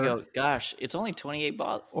Oh, here we or- go. Gosh, it's only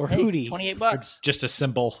 $28. Or hey, Hootie. $28. Just a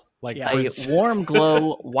symbol like Yeah. A Prince. warm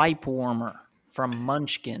glow wipe warmer from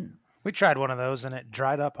Munchkin. We tried one of those and it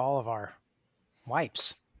dried up all of our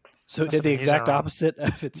wipes. So it Must did have the been using it exact wrong. opposite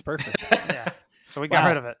of its purpose. Yeah. So we got Wow.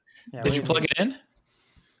 rid of it. Yeah, Did we you plug it in?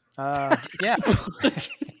 Yeah.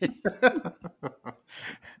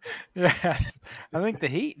 Yes. I think the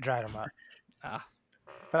heat dried them up.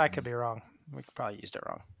 But I could be wrong. We probably used it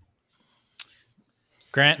wrong.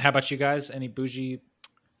 Grant, how about you guys? Any bougie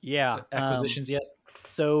Yeah. acquisitions yet?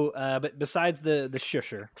 So, but besides the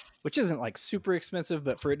shusher, which isn't like super expensive,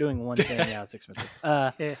 but for it doing one thing, yeah, it's expensive.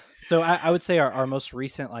 Yeah. So I would say our most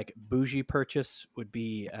recent like bougie purchase would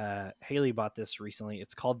be Haley bought this recently.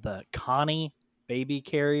 It's called the Connie Baby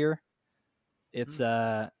Carrier. It's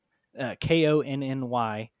Konny,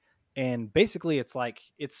 and basically it's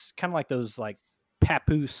kind of like those like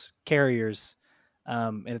papoose carriers,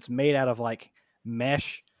 and it's made out of like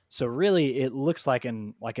mesh. So really, it looks like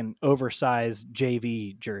an oversized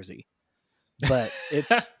JV jersey, but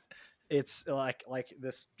it's like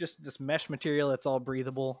this mesh material that's all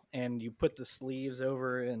breathable, and you put the sleeves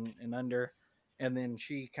over and under, and then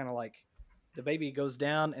she kind of like the baby goes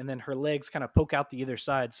down, and then her legs kind of poke out the either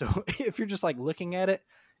side. So if you're just like looking at it,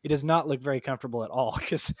 it does not look very comfortable at all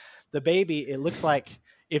because the baby, it looks like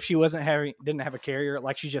if she didn't have a carrier,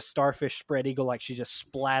 like she just starfish spread eagle, like she just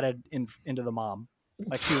splatted into the mom.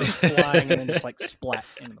 Like she was flying and then just like splat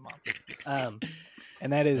into the mom.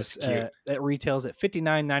 And that is That's cute. that retails at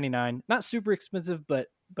 $59.99. Not super expensive, but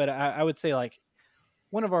I would say like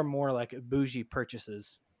one of our more like bougie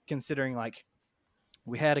purchases, considering like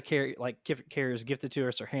we had a carriers gifted to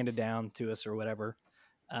us or handed down to us or whatever.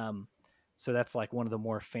 So that's like one of the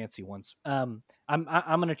more fancy ones. I'm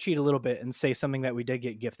gonna cheat a little bit and say something that we did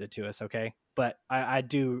get gifted to us, okay? But I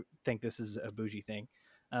do think this is a bougie thing.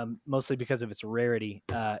 Mostly because of its rarity,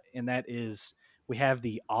 and that is we have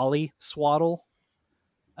the Ollie Swaddle,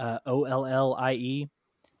 Ollie,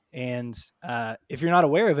 and if you're not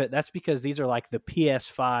aware of it, that's because these are like the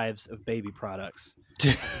PS5s of baby products.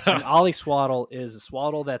 So an Ollie Swaddle is a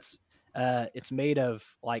swaddle that's it's made of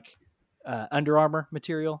like Under Armour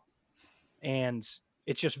material, and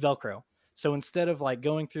it's just Velcro. So instead of like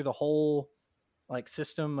going through the whole like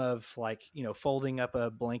system of like folding up a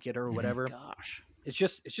blanket or whatever. Gosh. It's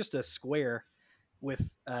just a square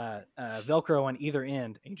with Velcro on either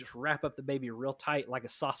end, and you just wrap up the baby real tight like a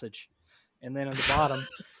sausage. And then on the bottom,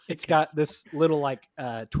 it's got this little like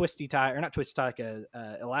twisty tie, or not twisty tie, like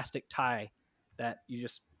a elastic tie that you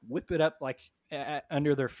just whip it up like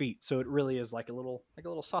under their feet. So it really is like a little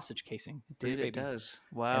sausage casing. for your Dude, it baby. does.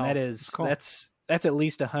 Wow. And that is cool. that's at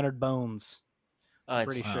least 100 bones. It's,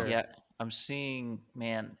 pretty sure. Yeah, I'm seeing,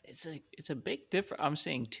 man, it's a big difference. I'm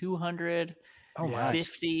seeing 200, Oh Yeah. my!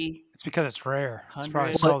 50. It's because it's rare. It's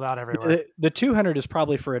probably 100. sold out everywhere. The 200 is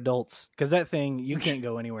probably for adults because that thing you can't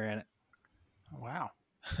go anywhere in it. Wow.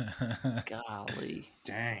 Golly.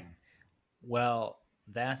 Dang. Well,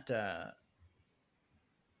 that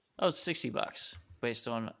Oh, it's $60 based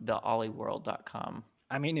on the ollieworld.com.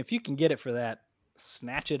 I mean, if you can get it for that,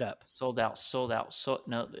 snatch it up. Sold out. So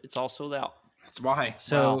no, it's all sold out. That's why.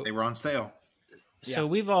 So- They were on sale. So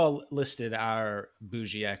we've all listed our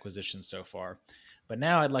bougie acquisitions so far, But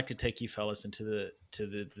now I'd like to take you fellas into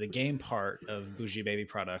the game part of Bougie Baby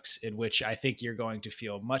Products, in which I think you're going to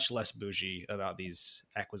feel much less bougie about these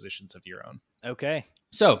acquisitions of your own. Okay.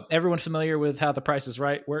 So, everyone familiar with how The Price is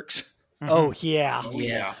Right works? Oh yeah. Oh, yeah.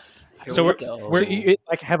 Yes. Here So we we're- go. we're-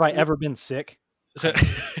 Like, have I ever been sick? So,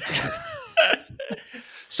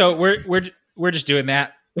 so we're just doing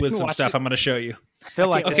that with some Watch stuff it. I'm going to show you. I feel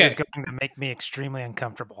like Okay. this is going to make me extremely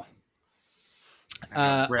uncomfortable.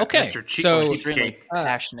 Brett, Okay, Mr. so- Extremely Cheapskate.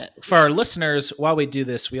 passionate. For our listeners, while we do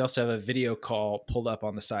this, we also have a video call pulled up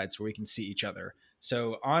on the sides where we can see each other.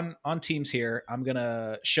 So on Teams here, I'm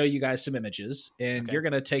gonna show you guys some images, and Okay. you're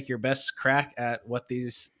gonna take your best crack at what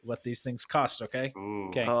these things cost. Okay. Ooh.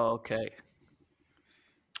 Okay. Oh, okay.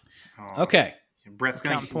 Oh. Okay. Brett's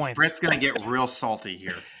Counting gonna points. get real salty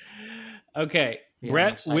here. Okay.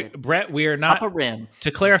 Yeah, I'm Brett, we are Pop a not. rim.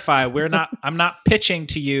 To clarify, we're not. I'm not pitching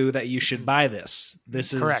to you that you should buy this.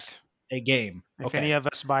 This is Correct. a game. If any of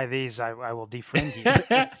us buy these, I will defriend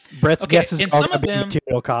you. Brett's Okay, guess is and all some gonna of be them-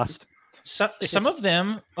 material cost. Some of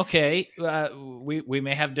them, okay, we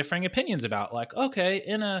may have differing opinions about. Like, okay,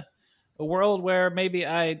 in a world where maybe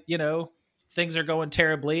things are going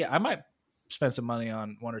terribly, I might spend some money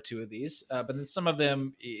on one or two of these. But then some of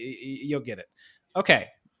them, you'll get it. Okay,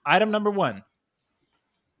 item number 1.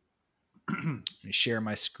 Let me share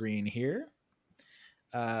my screen here.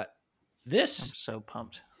 I'm This so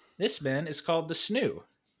pumped. man is called the Snoo.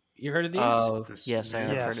 You heard of these? Oh, This- yes, I have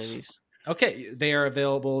heard of Yes. these. Okay, they are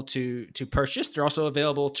available to purchase. They're also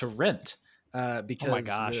available to rent because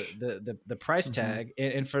gosh. the price Mhm. tag.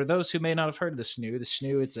 And for those who may not have heard of the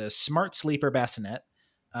Snoo, it's a smart sleeper bassinet.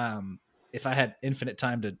 If I had infinite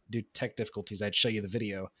time to do tech difficulties, I'd show you the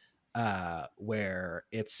video where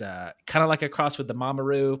it's kind of like a cross with the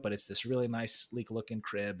Mamaroo, but it's this really nice, sleek looking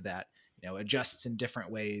crib that adjusts in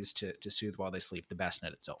different ways to soothe while they sleep. The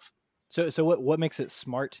bassinet itself. So what makes it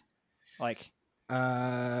smart? Like,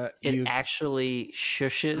 It actually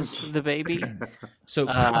shushes the baby. So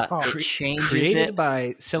It changes created it.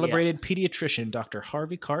 by celebrated pediatrician Dr.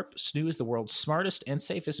 Harvey Karp, Snoo is the world's smartest and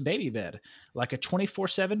safest baby bed. Like a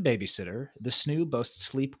 24/7 babysitter, the Snoo boasts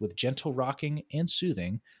sleep with gentle rocking and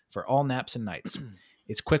soothing for all naps and nights.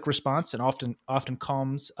 Its quick response and often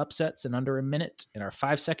calms upsets in under a minute, and our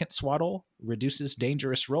 5-second swaddle reduces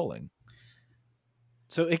dangerous rolling.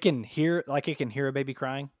 so it can hear a baby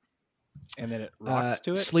crying, and then it rocks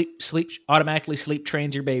to it. Sleep automatically sleep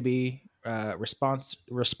trains your baby. Responds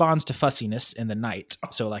to fussiness in the night,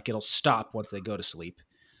 so like it'll stop once they go to sleep.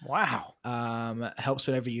 Wow. Helps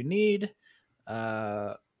whenever you need.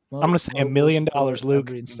 I'm gonna say $1 million,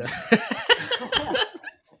 Luke.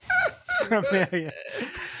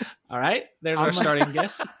 All right, there's our starting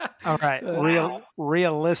guess. All right. Wow.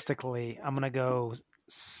 Realistically, I'm gonna go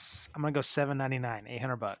 $7.99,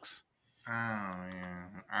 $800. Oh yeah,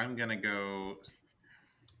 I'm gonna go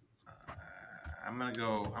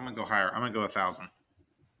higher. I'm gonna go 1,000.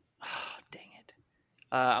 Oh, dang it.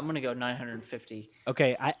 I'm going to go 950.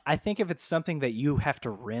 Okay, I think if it's something that you have to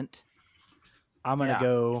rent, I'm gonna Yeah.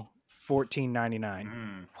 go $14.99.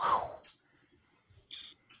 Mm.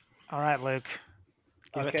 All right, Luke.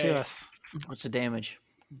 Give it Okay. to us. What's the damage?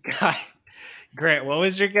 Grant, what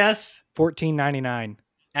was your guess? $14.99,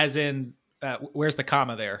 As in, where's the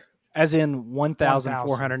comma there? as in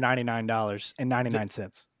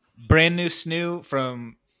 $1,499.99. Brand new Snoo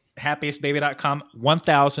from happiestbaby.com,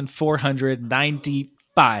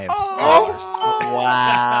 $1,495.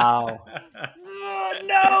 Wow.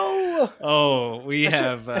 No, Oh, we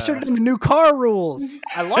have. I should have done the new car rules.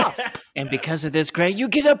 I lost. And because of this, Grant, you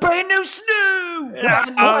get a brand new Snoo.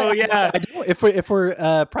 Oh yeah. I don't. If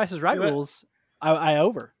we're Price is Right Do it. rules, I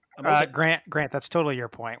over. Grant, that's totally your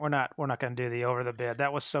point. We're not going to do the over the bid.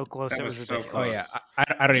 That was so close. That It was was so ridiculous. Oh yeah.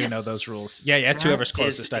 I don't even know those rules. Yeah, it's whoever's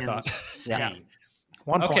closest. I thought. Insane.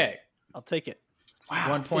 1 point. Okay. I'll take it. Wow.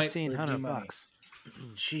 1 point for $1,500 D-Money. bucks.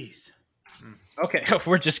 Jeez. Okay,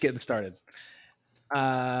 we're just getting started.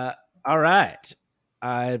 All right.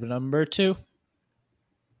 Item number 2.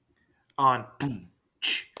 On boom,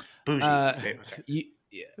 bougie. Okay, sorry. Yeah.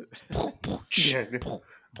 Yeah. There we go.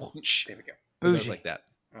 It goes Bougie. like that.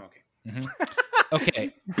 Okay.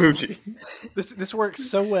 Okay. Bougie. This works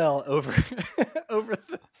so well over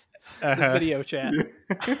the Uh-huh. video chat.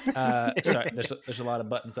 Sorry, there's a lot of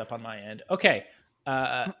buttons up on my end. Okay.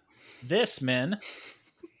 This, men,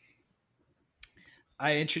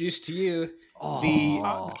 I introduced to you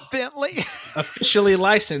the Bentley. officially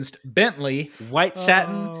licensed Bentley white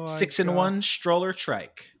satin Oh, my 6-in-1 stroller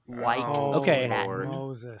trike. White. Oh, Okay. satin. Lord.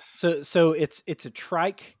 Moses. So it's a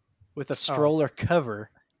trike with a stroller cover,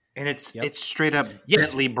 And it's Yep. it's straight up Yes,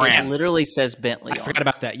 Bentley It brand. literally says Bentley I on forgot it.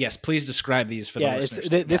 about that. Yes, please describe these for the Yeah, it's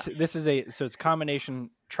listeners. this is it's a combination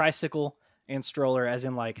tricycle and stroller, as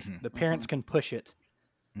in like Mhm. the parents can push it.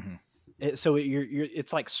 Mhm.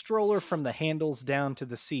 It's like stroller from the handles down to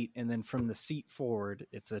the seat, and then from the seat forward,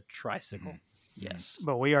 it's a tricycle. Yes.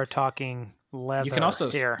 But we are talking leather You can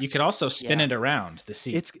also here. spin Yeah. it around the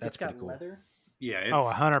seat. It's That's got pretty cool. leather. Yeah, it's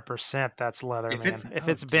 100% that's leather, If man. it's- If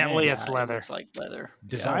oh, it's Bentley, Yeah, it's it leather. looks like leather.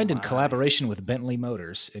 Designed in my. collaboration with Bentley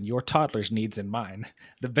Motors and your toddler's needs in mind,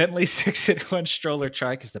 the Bentley 6-in-1 stroller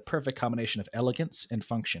trike is the perfect combination of elegance and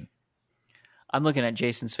function. I'm looking at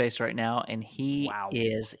Jason's face right now, and he Wow.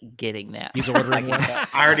 is getting that. He's ordering one. I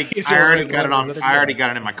already He's I already ordering got it one on. with a I already joy.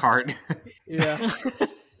 got it in my cart. Yeah.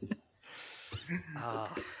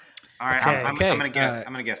 All right, Okay. I'm Okay, gonna guess.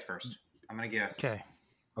 I'm gonna guess first. I'm gonna guess Okay.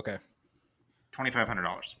 Okay.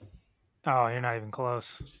 $2,500. Oh, you're not even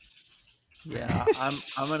close. Yeah,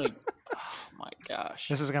 I'm gonna. Oh my gosh.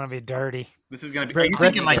 This is gonna be dirty. This is gonna be. Are Brett- you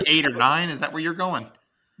Brett's thinking like guess. 8 or 9? Is that where you're going?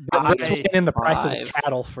 Let's Hey, put in the price of the 5.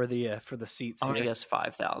 cattle for the seats. I'm gonna here. guess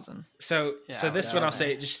 5,000. So Yeah, this one I'll yeah.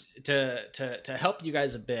 say just to help you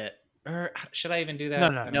guys a bit. Or should I even do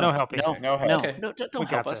that? No, no helping. No, No help. no, Okay. no, don't We help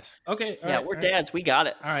got us. this. Okay. all Yeah, right, we're all right. dads. We got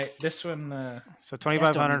it. All right. This one. So don't need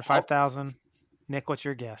 2,500, help. 5,000. Nick, what's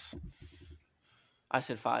your guess? I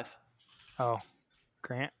said 5. Oh,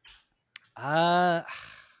 Grant. I'm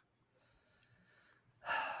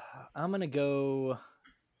gonna go.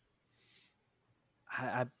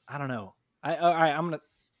 I don't know. All right. I'm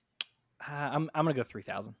gonna go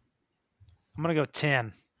 3,000. I'm gonna go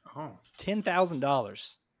 10. Oh,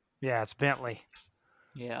 $10,000. Yeah, it's Bentley.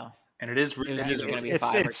 Yeah, and it is. it was it either is- going to be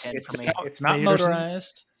it's- 5 it's- or 10 it's for me. not- It's not Peterson.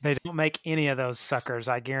 motorized. They don't make any of those suckers.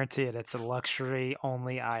 I guarantee it. It's a luxury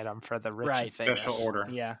only item for the rich Right. and famous. special order.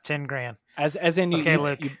 Yeah. 10 grand. As in you. Okay, you-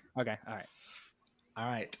 Luke. you- okay. All right. All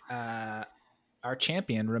right. Our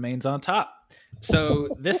champion remains on top. So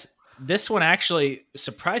this one actually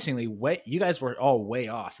surprisingly you guys were all way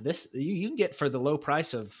off. This you can get for the low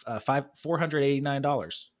price of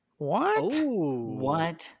 $489. What? Oh.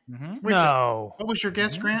 What? Mm-hmm. Wait, No. What was your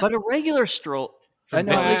guess, Grant? But a regular stroll. From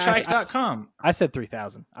know, I- BentleyTrike.com. I said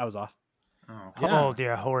 3,000. I was off. Oh, Yeah. Hold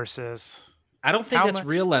your horses. I don't think How that's much?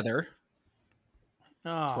 real leather.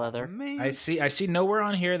 Oh, Leather. man. I see nowhere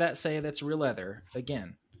on here that say that's real leather.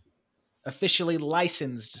 Again, officially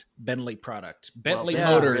licensed Bentley product. Bentley yeah,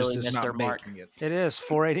 Motors really is missed their not mark. making it. It is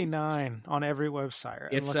 $489 on every website. I'm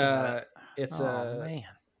It's looking at it. it's Oh, man.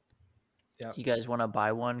 You guys want to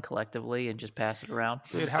buy one collectively and just pass it around?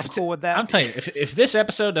 Dude, how cool would that I'm be? telling you, if this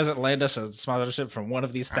episode doesn't land us a sponsorship from one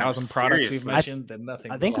of these I'm 1,000 products we've seriously. mentioned, then nothing.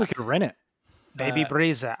 I think will. we could rent it. Baby Uh,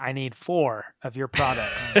 Breeza, I need 4 of your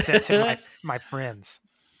products sent to my friends.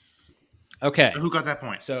 Okay, Who got that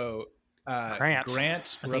point? so Grant.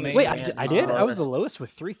 Grant I think remains. it's Wait, Grant. I did. I was the lowest. lowest with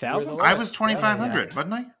 3,000. I was 2,500,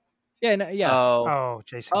 wasn't I? Yeah. No, yeah. Oh, Oh,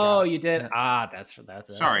 Jason. Oh, got it. you did.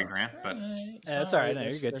 That's Sorry, Grant, but that's all right. No,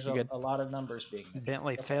 you're good. There's You're good. a lot of numbers being.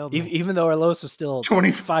 Bentley failed Even, me. even though our lowest was still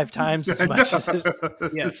 5 times as much as it.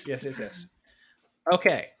 Yes.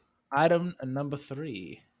 Okay, item number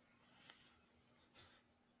 3.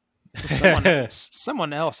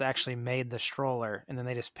 Someone else actually made the stroller, and then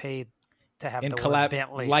they just paid to have In the collab- word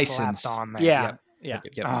Bentley license. slapped on there. Yeah. Yeah.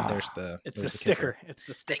 Yep, Ah, there's the. It's the there's sticker. kicker. It's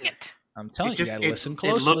the sticker. I'm telling it you, just gotta listen it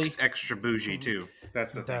closely. looks extra bougie too.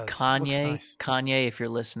 That's the It thing. does. Kanye, Looks nice. Kanye, if you're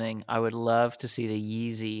listening, I would love to see the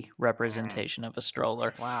Yeezy representation of a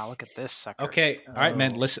stroller. Wow, look at this sucker. Okay, all right,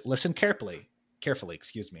 man. Oh. Listen carefully.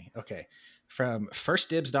 Excuse me. Okay, from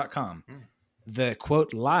firstdibs.com, the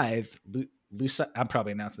quote live. I'm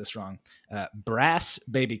probably announcing this wrong. Brass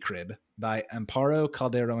baby crib by Amparo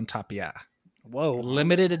Calderon Tapia. Whoa.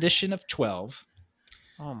 Limited edition of 12.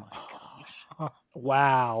 Oh my gosh!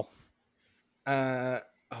 Wow.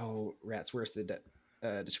 Rats. Where's the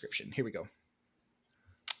description? Here we go.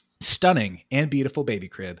 Stunning and beautiful baby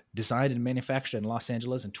crib, designed and manufactured in Los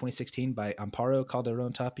Angeles in 2016 by Amparo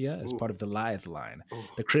Calderon Tapia as part of the Lithe line.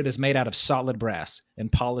 The crib is made out of solid brass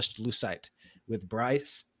and polished lucite, with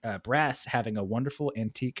brass having a wonderful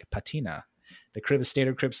antique patina. The crib is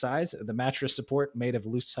standard crib size. The mattress support made of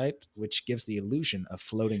lucite, which gives the illusion of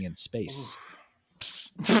floating in space.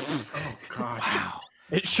 Oh God! Wow.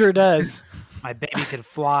 It sure does. My baby could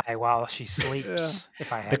fly while she sleeps.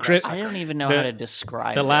 If I had The that crib- sucker. I don't even know The- how to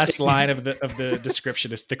describe The it. last line of the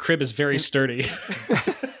description is the crib is very sturdy.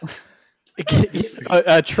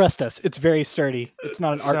 Trust us. It's very sturdy. It's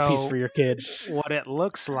not an art piece So- for your kid. What it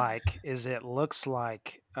looks like is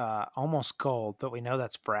almost gold, but we know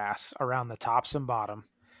that's brass around the tops and bottom,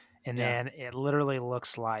 and Yeah. then it literally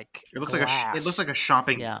looks like It looks glass. like a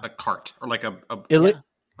shopping Yeah. a cart or like a It, loo-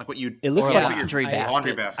 like what you. It looks Or like a what you- laundry basket.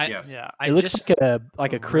 Laundry basket. I- Yes. Yeah. it looks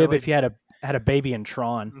like a crib Really? if you had a baby in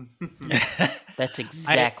Tron. That's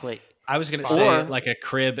exactly. I was gonna Or- say like a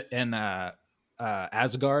crib in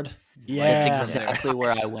Asgard. Yeah, That's exactly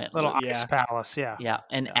where I went. Little Luke. ice palace. Yeah. Yeah,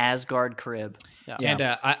 an Asgard crib. Yeah. And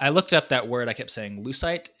I looked up that word. I kept saying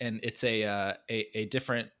lucite, and it's a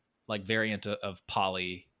different like variant of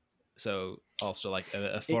poly. So also like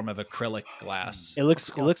a form of acrylic glass. It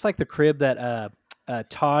looks like the crib that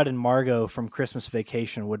Todd and Margot from Christmas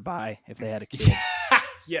Vacation would buy if they had a kid.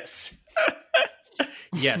 Yes.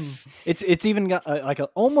 Yes. It's even got like a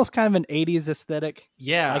almost kind of an 80s aesthetic.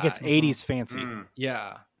 Yeah. Like it's 80s fancy. Mm.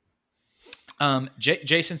 Yeah.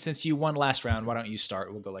 Jason, since you won last round, why don't you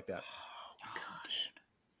start? We'll go like that.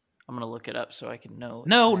 I'm gonna look it up so I can know.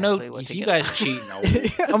 No, exactly no. what If to you get. guys cheat, no.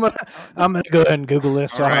 I'm gonna go ahead and Google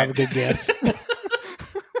this so All I have a right. good guess.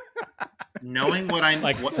 Knowing what I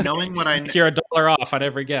knowing what I You're $1 off on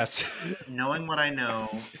every guess. knowing what I know,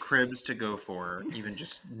 cribs to go for, even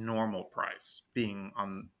just normal price, being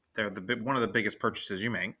on they're one of the biggest purchases you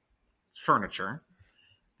make. It's furniture.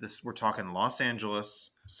 We're talking Los Angeles,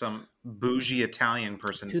 some bougie Italian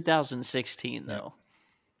person, 2016 though.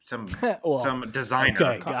 some Well, some designer.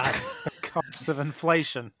 Okay, God. Cost of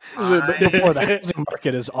inflation. But before the housing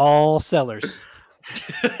market is all sellers.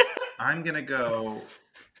 I'm gonna go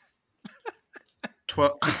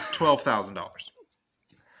 $12,000.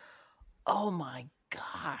 Oh my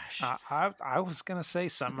gosh. I was gonna say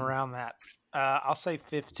something around that. I'll say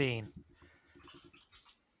 15.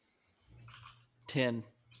 10.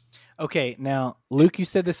 Okay, now Luke, you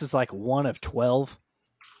said this is like one of 12.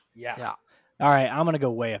 Yeah. Yeah. All right, I'm gonna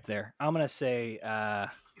go way up there. I'm gonna say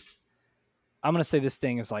this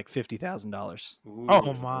thing is like $50,000.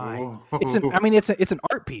 Oh my. It's an, I mean, it's an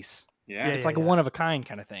art piece. yeah. It's like a one of a kind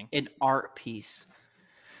kind of thing. An art piece.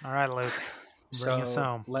 All right, Luke. Bring us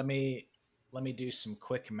home. let me do some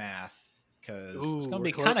quick math because it's Ooh, going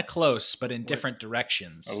to be we're kind of close, but in different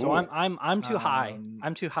directions. So I'm too high. Um,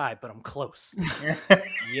 I'm too high, but I'm close.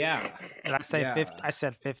 Yeah. Did I say yeah. 50? I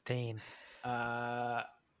said 15.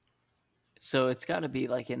 So it's got to be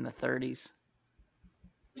like in the 30s.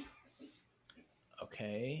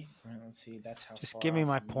 Okay. All right, let's see. That's how. Just far give me off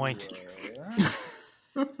my you point.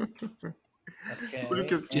 were. Okay.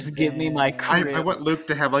 Lucas, Just and give me my then- I want Luke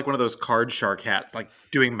to have like one of those card shark hats, like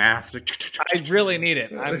doing math. I really need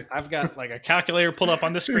it. I've got like a calculator pulled up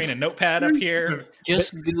on the screen, a notepad up here.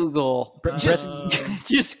 Just Google. Just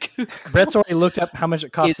Google. Brett's already looked up how much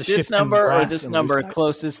it costs Is to this ship in number or glass this and number lucite.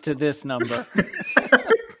 closest to this number?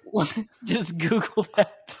 Just Google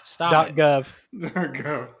that. Stop it. .gov. There we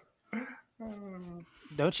go.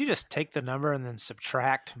 Don't you just take the number and then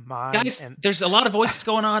subtract mine? Guys, and there's a lot of voices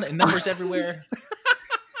going on and numbers everywhere.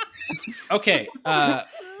 Okay.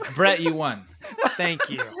 Brett, you won. thank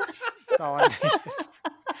you. That's all I need.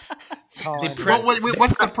 That's all I need.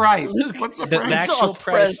 What's the price? What's the The price? actual Sauce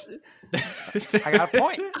price. I got a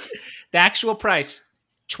point. The actual price,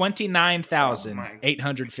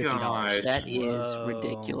 $29,850. God. That is Whoa.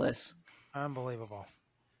 ridiculous. Unbelievable.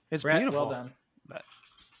 It's Brett, beautiful. well done.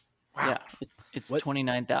 Yeah, it's What-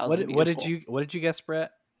 29,000. What did you guess,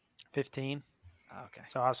 Brett? 15. Okay.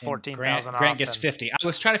 So I was And 14,000 off. Grant gets and- 50. I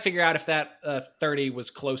was trying to figure out if that 30 was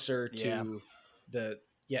closer to Yeah. the.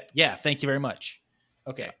 Yeah. Thank you very much.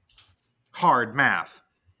 Okay, Hard math.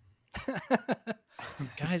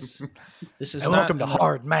 guys, this is And not, welcome to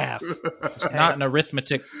Hard Math. it's not an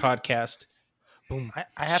arithmetic podcast. Boom.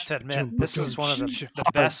 I have to admit, this is one of the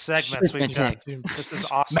best segments we've done. This is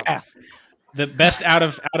awesome. Math. The best out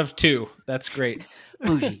of two. That's great.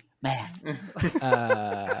 Bougie math.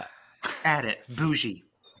 Add it. Bougie.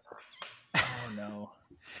 Oh no.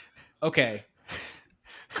 Okay.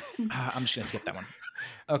 I'm just gonna skip that one.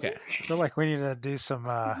 Okay. I feel like we need to do some.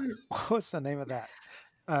 What's the name of that?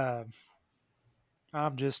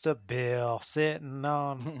 I'm just a bill sitting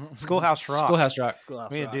on Schoolhouse Rock. Schoolhouse Rock.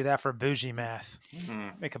 We need to do that for bougie math.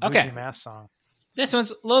 Mhm. Make a bougie Okay. math song. This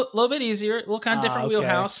one's a little bit easier, a little kind of different okay.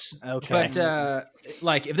 wheelhouse. Okay. But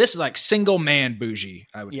like if this is like single man bougie,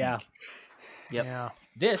 I would Yeah. think. Yep. Yeah.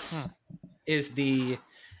 This is the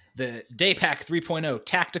Daypack 3.0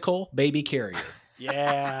 tactical baby carrier.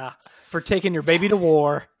 Yeah. For taking your baby to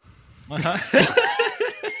war.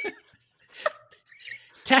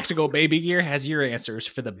 Tactical baby gear has your answers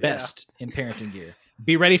for the best in parenting gear.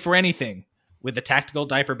 Be ready for anything with the tactical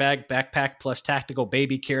diaper bag, backpack, plus tactical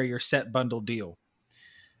baby carrier set bundle deal.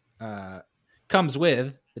 Comes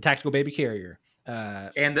with the tactical baby carrier.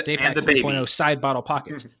 And the Daypack baby. 3.0 side bottle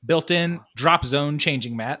pockets, built-in drop zone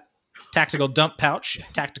changing mat, tactical dump pouch,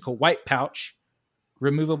 tactical white pouch,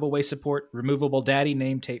 removable waist support, removable daddy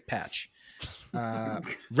name tape patch.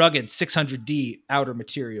 Rugged 600D outer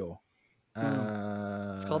material.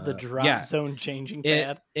 It's called the drop yeah. zone changing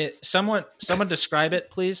pad. Someone describe it,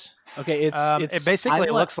 please. Okay, It basically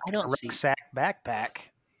looks I like don't a see- rucksack backpack,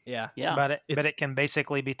 yeah. Yeah. but it can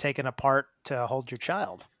basically be taken apart to hold your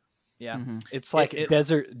child. Yeah. Mhm. It's like It-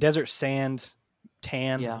 desert sand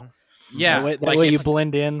tan. Yeah. Yeah, That like way if- you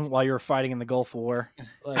blend in while you're fighting in the Gulf War.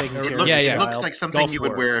 Taking It care look- of yeah, your yeah. It looks child. like something Gulf you would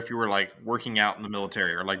War. wear if you were like working out in the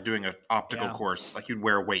military or like doing an optical Yeah. course. Like you'd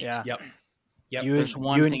wear a weight. Yeah. Yep. Yep. You There's and-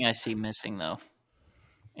 one you and- thing I see missing though,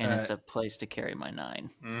 and Uh, it's a place to carry my 9.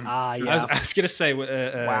 Mhm. Ah, I yeah. was gonna say Wow.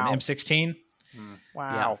 an M16.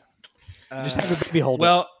 Wow. Just have your baby hold it.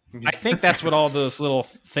 Well, I think that's what all those little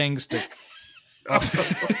things to.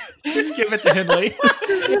 Just give it to Henley.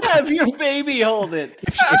 Have your baby hold it.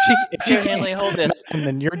 If she Here, Henley, hold this. and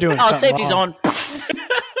then you're doing Oh, something safety's wrong.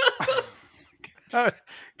 on. Oh,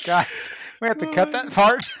 guys, we have to cut that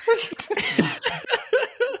part.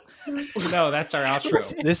 No, that's our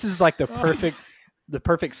outro. This is like the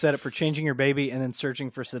perfect setup for changing your baby and then searching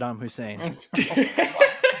for Saddam Hussein.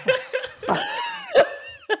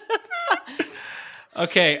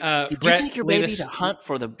 Okay, Did Brett, you take your lead baby us- to hunt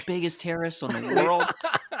for the biggest terrorists in the world?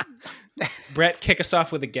 Brett, kick us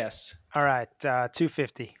off with a guess. All right,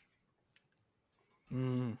 250.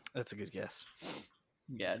 That's a good guess.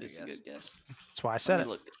 Yeah, it is a good guess. That's why I said it.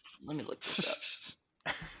 Let me look this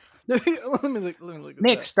up. let me look. This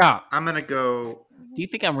Nick, up. stop. I'm gonna go. Do you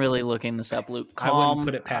think I'm really looking this up, Luke? I wouldn't Calm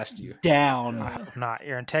put it past you. down. I hope not.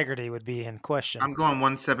 Your integrity would be in question. I'm going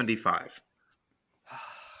 175.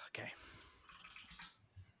 Okay.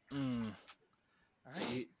 All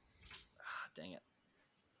right. Dang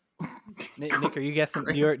it. Nick, are you guessing?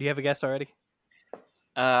 Do you have a guess already?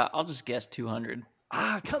 I'll just guess 200.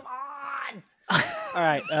 Come on. All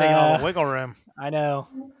right. Taking all the wiggle room. I know.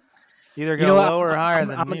 Either go You know what? lower or higher I'm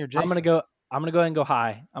than gonna- me or Jason. I'm gonna go ahead and go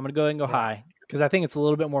high. I'm gonna go ahead and go high because I think it's a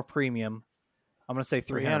little bit more premium. I'm gonna say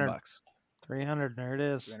 300 bucks. 300. There it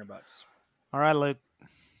is. 300 bucks. All right, Luke.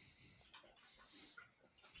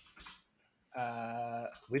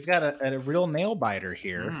 We've got a real nail biter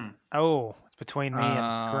here. Mm. Oh, it's between me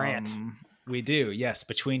and Grant. We do, yes,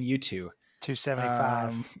 between you two.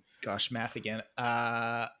 275. Gosh, math again.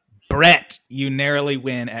 Brett, you narrowly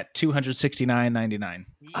win at $269.99.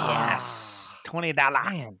 Yes. $20.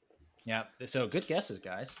 Man, Yeah, so good guesses,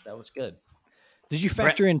 guys. That was good. did you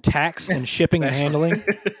factor in tax and shipping and handling?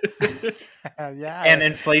 Yeah. And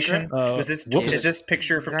inflation. Uh, is this whoops. is this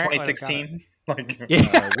picture from Grant would've got 2016? Like,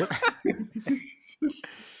 Yeah. Whoops.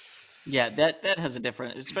 Yeah, that has a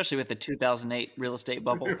different, especially with the 2008 real estate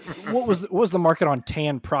bubble. What was the market on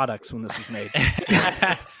tan products when this was made?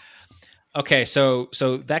 Okay, so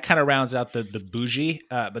that kind of rounds out the bougie,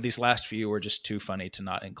 but these last few were just too funny to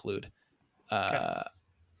not include. Or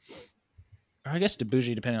I guess the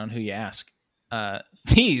bougie, depending on who you ask.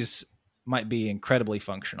 These might be incredibly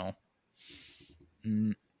functional.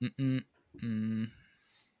 I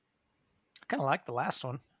kind of like the last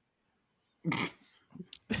one.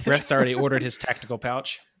 Brett's already ordered his tactical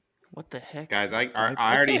pouch. What the heck? guys, I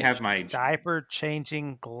already have my. Diaper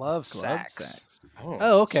changing glove sacks. Oh,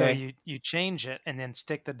 So okay. you change it and then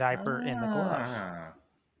stick the diaper in the glove. Ah.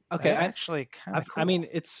 Okay. That's actually kind of cool. I mean,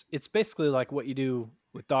 it's basically like what you do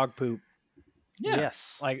with dog poop, Yeah.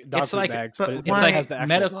 yes. like dog It's poop like- bags, but but It's Why- like has the actual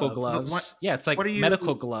medical glove. gloves. But what- Yeah, it's like what do you-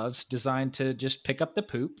 medical gloves designed to just pick up the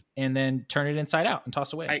poop and then turn it inside out and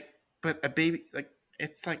toss away. But a baby, like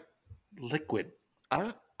it's like liquid.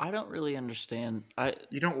 I don't really understand.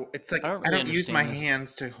 You don't. It's like I I don't don't, really use my understand this.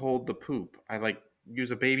 hands to hold the poop. I like use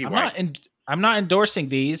a baby I'm wipe. not endorsing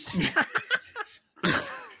these.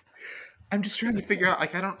 I'm just trying to figure out.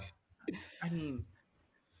 Like I don't. I mean,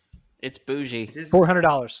 It's bougie. it is.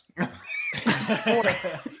 $400.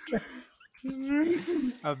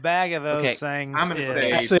 A bag of those Okay, things I'm gonna is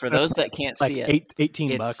say- Actually, For those that can't like see it,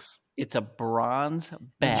 18 it's, bucks. it's a bronze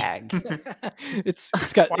bag. It's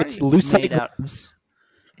got Why it's are you lucite made out- gloves.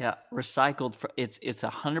 Yeah, recycled. It's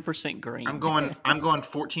 100% green. I'm going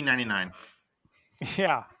 $14.99.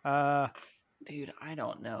 yeah. Dude, I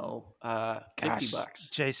don't know. Gosh,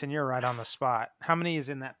 $50. Jason, you're right on the spot. How many is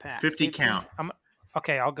in that pack? 50 count.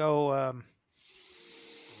 Okay, I'll go. I'm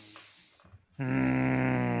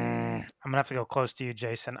gonna have to go close to you,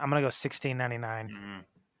 Jason. I'm gonna go $16.99.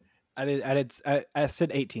 I said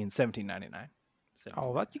 17.99.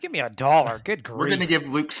 Oh, well, you give me $1. Good grief! We're gonna give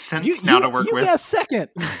Luke cents now to work you with. guess second.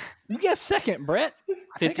 You guess second, Brett.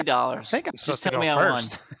 $50. I think I'm supposed Just to tell go me I won.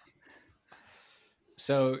 first.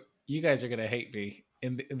 So you guys are gonna hate me.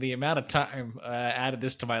 In the amount of time I added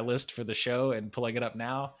this to my list for the show and pulling it up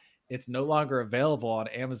now, it's no longer available on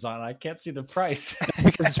Amazon. I can't see the price. It's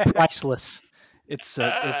because it's priceless. It's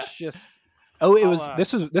just. Oh, it was. I'll,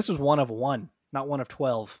 This was one of one, not one of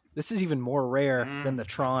 12. This is even more rare than the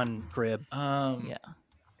Tron crib. Yeah.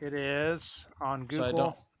 It is on So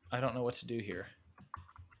Google. I don't know what to do here.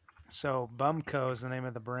 So Bumco is the name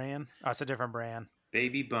of the brand. Oh, it's a different brand.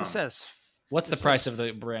 Baby bum. It says What's the This price is- of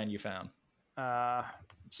the brand you found? $6.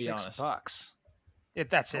 honest.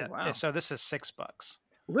 That's Oh, it. wow. So this is $6.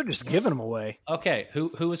 We're just giving them away. Okay, who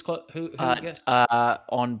was close? Who guessed?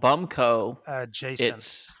 On Bumco, Jason.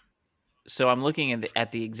 it's so I'm looking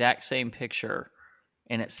at the exact same picture,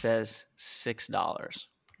 and it says $6.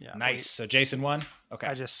 Yeah, Nice. So Jason won. Okay.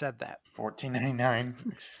 I just said that. $14.99.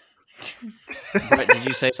 Brett, did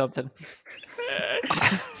you say something?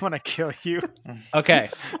 I'm gonna kill you. Okay.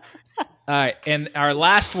 All right, and our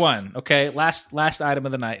last one. Okay, last item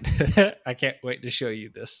of the night. I can't wait to show you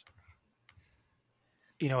this.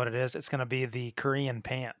 You know what it is? It's gonna be the Korean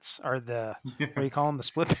pants, or the what do you call them? The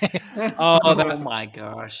split pants. Oh, Oh my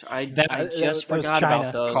gosh! I just that was forgot China.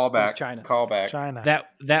 about those. Callback. China. Callback. China.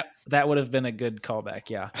 that would have been a good callback.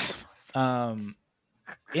 Yeah.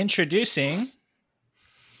 Introducing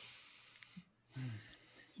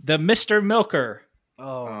the Mr. Milker.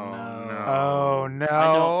 Oh, Oh, no. no. Oh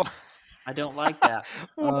no! I don't like that.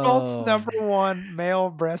 World's Oh. #1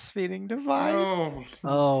 male breastfeeding device. Oh,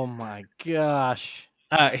 Oh my gosh.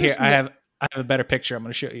 Here There's I have a better picture. I'm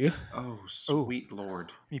going to show you. oh, sweet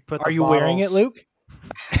Lord. You put. Are the you wearing it, bottles- Luke?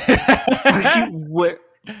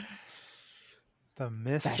 The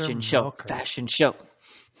Mr. Fashion show. Milker. Fashion show.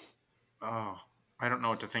 Oh, I don't know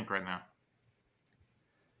what to think right now.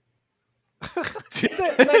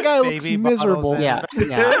 that guy looks Baby bottles miserable. and- Yeah,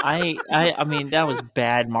 I mean that was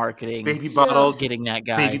bad marketing. Baby bottles. Getting that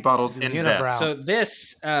guy. Baby bottles in Unibrow. vest. So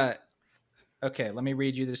this okay, let me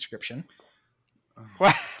read you the description.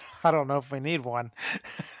 Well, I don't know if we need one.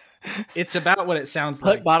 It's about what it sounds Put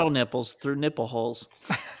like. bottle nipples through nipple holes.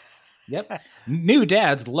 Yep. New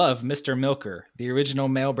dads love Mr. Milker, the original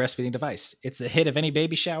male breastfeeding device. It's the hit of any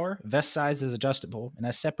baby shower. Vest size is adjustable and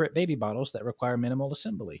has separate baby bottles that require minimal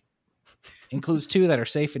assembly. Includes 2 that are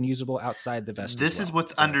safe and usable outside the vest. This as is well.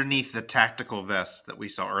 what's So that's- underneath the tactical vest that we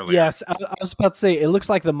saw earlier. Yes, I was about to say, it looks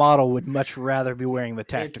like the model would much rather be wearing the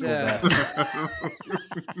tactical vest.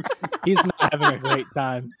 He's not having a great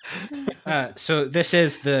time. So this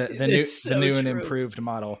is the new It's so the new and true. improved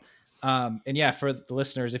model. And yeah, for the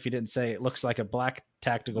listeners, if you didn't say, it looks like a black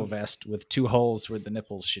tactical vest with 2 holes where the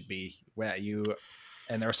nipples should be.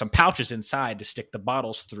 And there are some pouches inside to stick the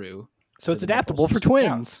bottles through. So it's the adaptable nipples for stick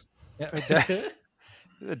out. twins.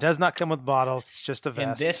 It does not come with bottles. It's just a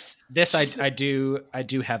And vest. this I do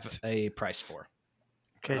have a price for.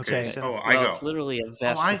 Okay, Okay. Jason. Oh, I Well, go. it's literally a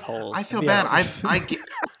vest I with holes. feel Yes. bad.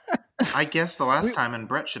 I guess the last time, and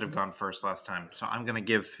Brett should have gone first last time. So I'm going to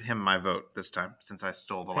give him my vote this time since I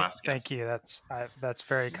stole the last guess. Thank you. That's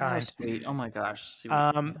very Oh, kind. sweet. Oh my gosh. See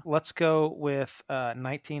what- Let's go with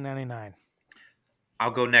 1999. I'll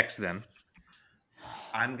go next then.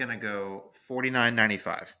 I'm going to go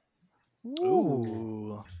 $49.95.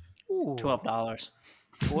 Ooh. Ooh. $12.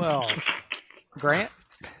 12. Grant?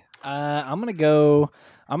 I'm gonna go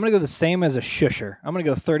the same as a shusher. I'm gonna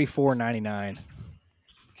go $34.99.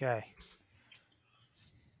 Okay.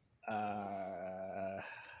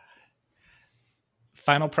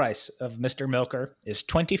 Final price of Mr. Milker is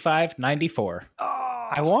 $25.94.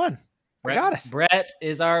 I won. I got it. Brett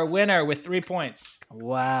is our winner with 3 points.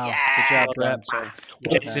 Wow. Good job, Well Brett. done, sir.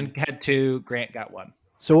 Jason had 2. Grant got 1.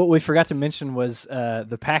 So what we forgot to mention was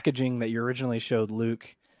the packaging that you originally showed,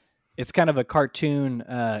 Luke. It's kind of a cartoon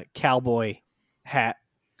cowboy hat.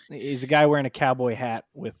 He's a guy wearing a cowboy hat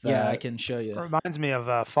with I can show you. Reminds me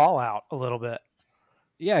of Fallout a little bit.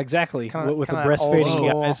 yeah, exactly. Kinda- with the kinda old breastfeeding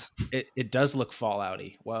school. guys. It does look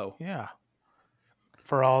Fallouty. Whoa. Yeah.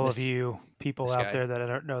 For all This- of you people this out guy. there that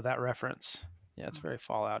don't know that reference. Yeah, it's very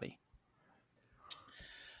Fallouty.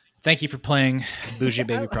 Thank you for playing Bougie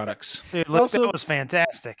Baby Products. Dude, look, Also- that was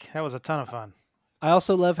fantastic. That was a ton of fun. I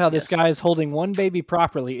also love how this Yes. guy is holding one baby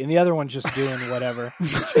properly and the other one's just doing whatever.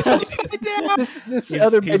 this He's-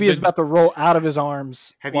 other he's baby is been- about to roll out of his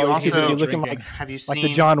arms. Have you while he's also- busy looking Have you like seen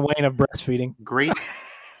the John Wayne of breastfeeding? great?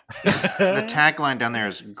 The tagline down there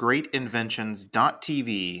is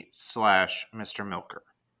greatinventions.tv/Mr. Milker.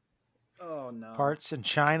 Oh no. Parts in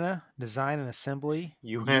China, design and assembly.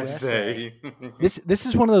 USA. This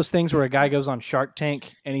is one of those things where a guy goes on Shark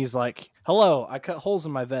Tank and he's like, "Hello, I cut holes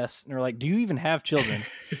in my vest." And they're like, "Do you even have children?"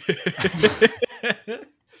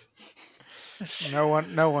 No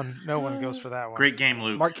one goes for that one. Great game,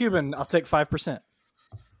 Luke. Mark Cuban, I'll take 5%.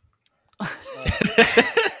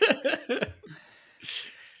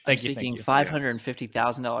 Thank I'm you. seeking Thank you.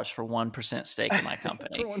 $550,000 for 1% stake in my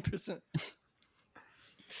company. For 1%.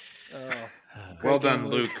 Well Great done,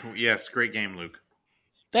 game, Luke. Yes, great game, Luke.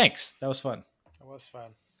 Thanks. That was fun. It was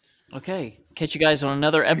fun. Okay, catch you guys on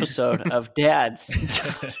another episode of Dads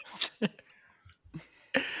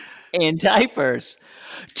and Diapers.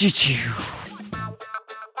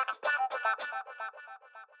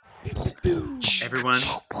 Everyone,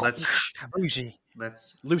 Bougie.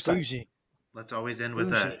 let's Bougie. let's always end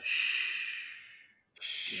with a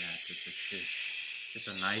shh. Yeah, just a shh. Just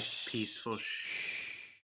a nice, peaceful shh.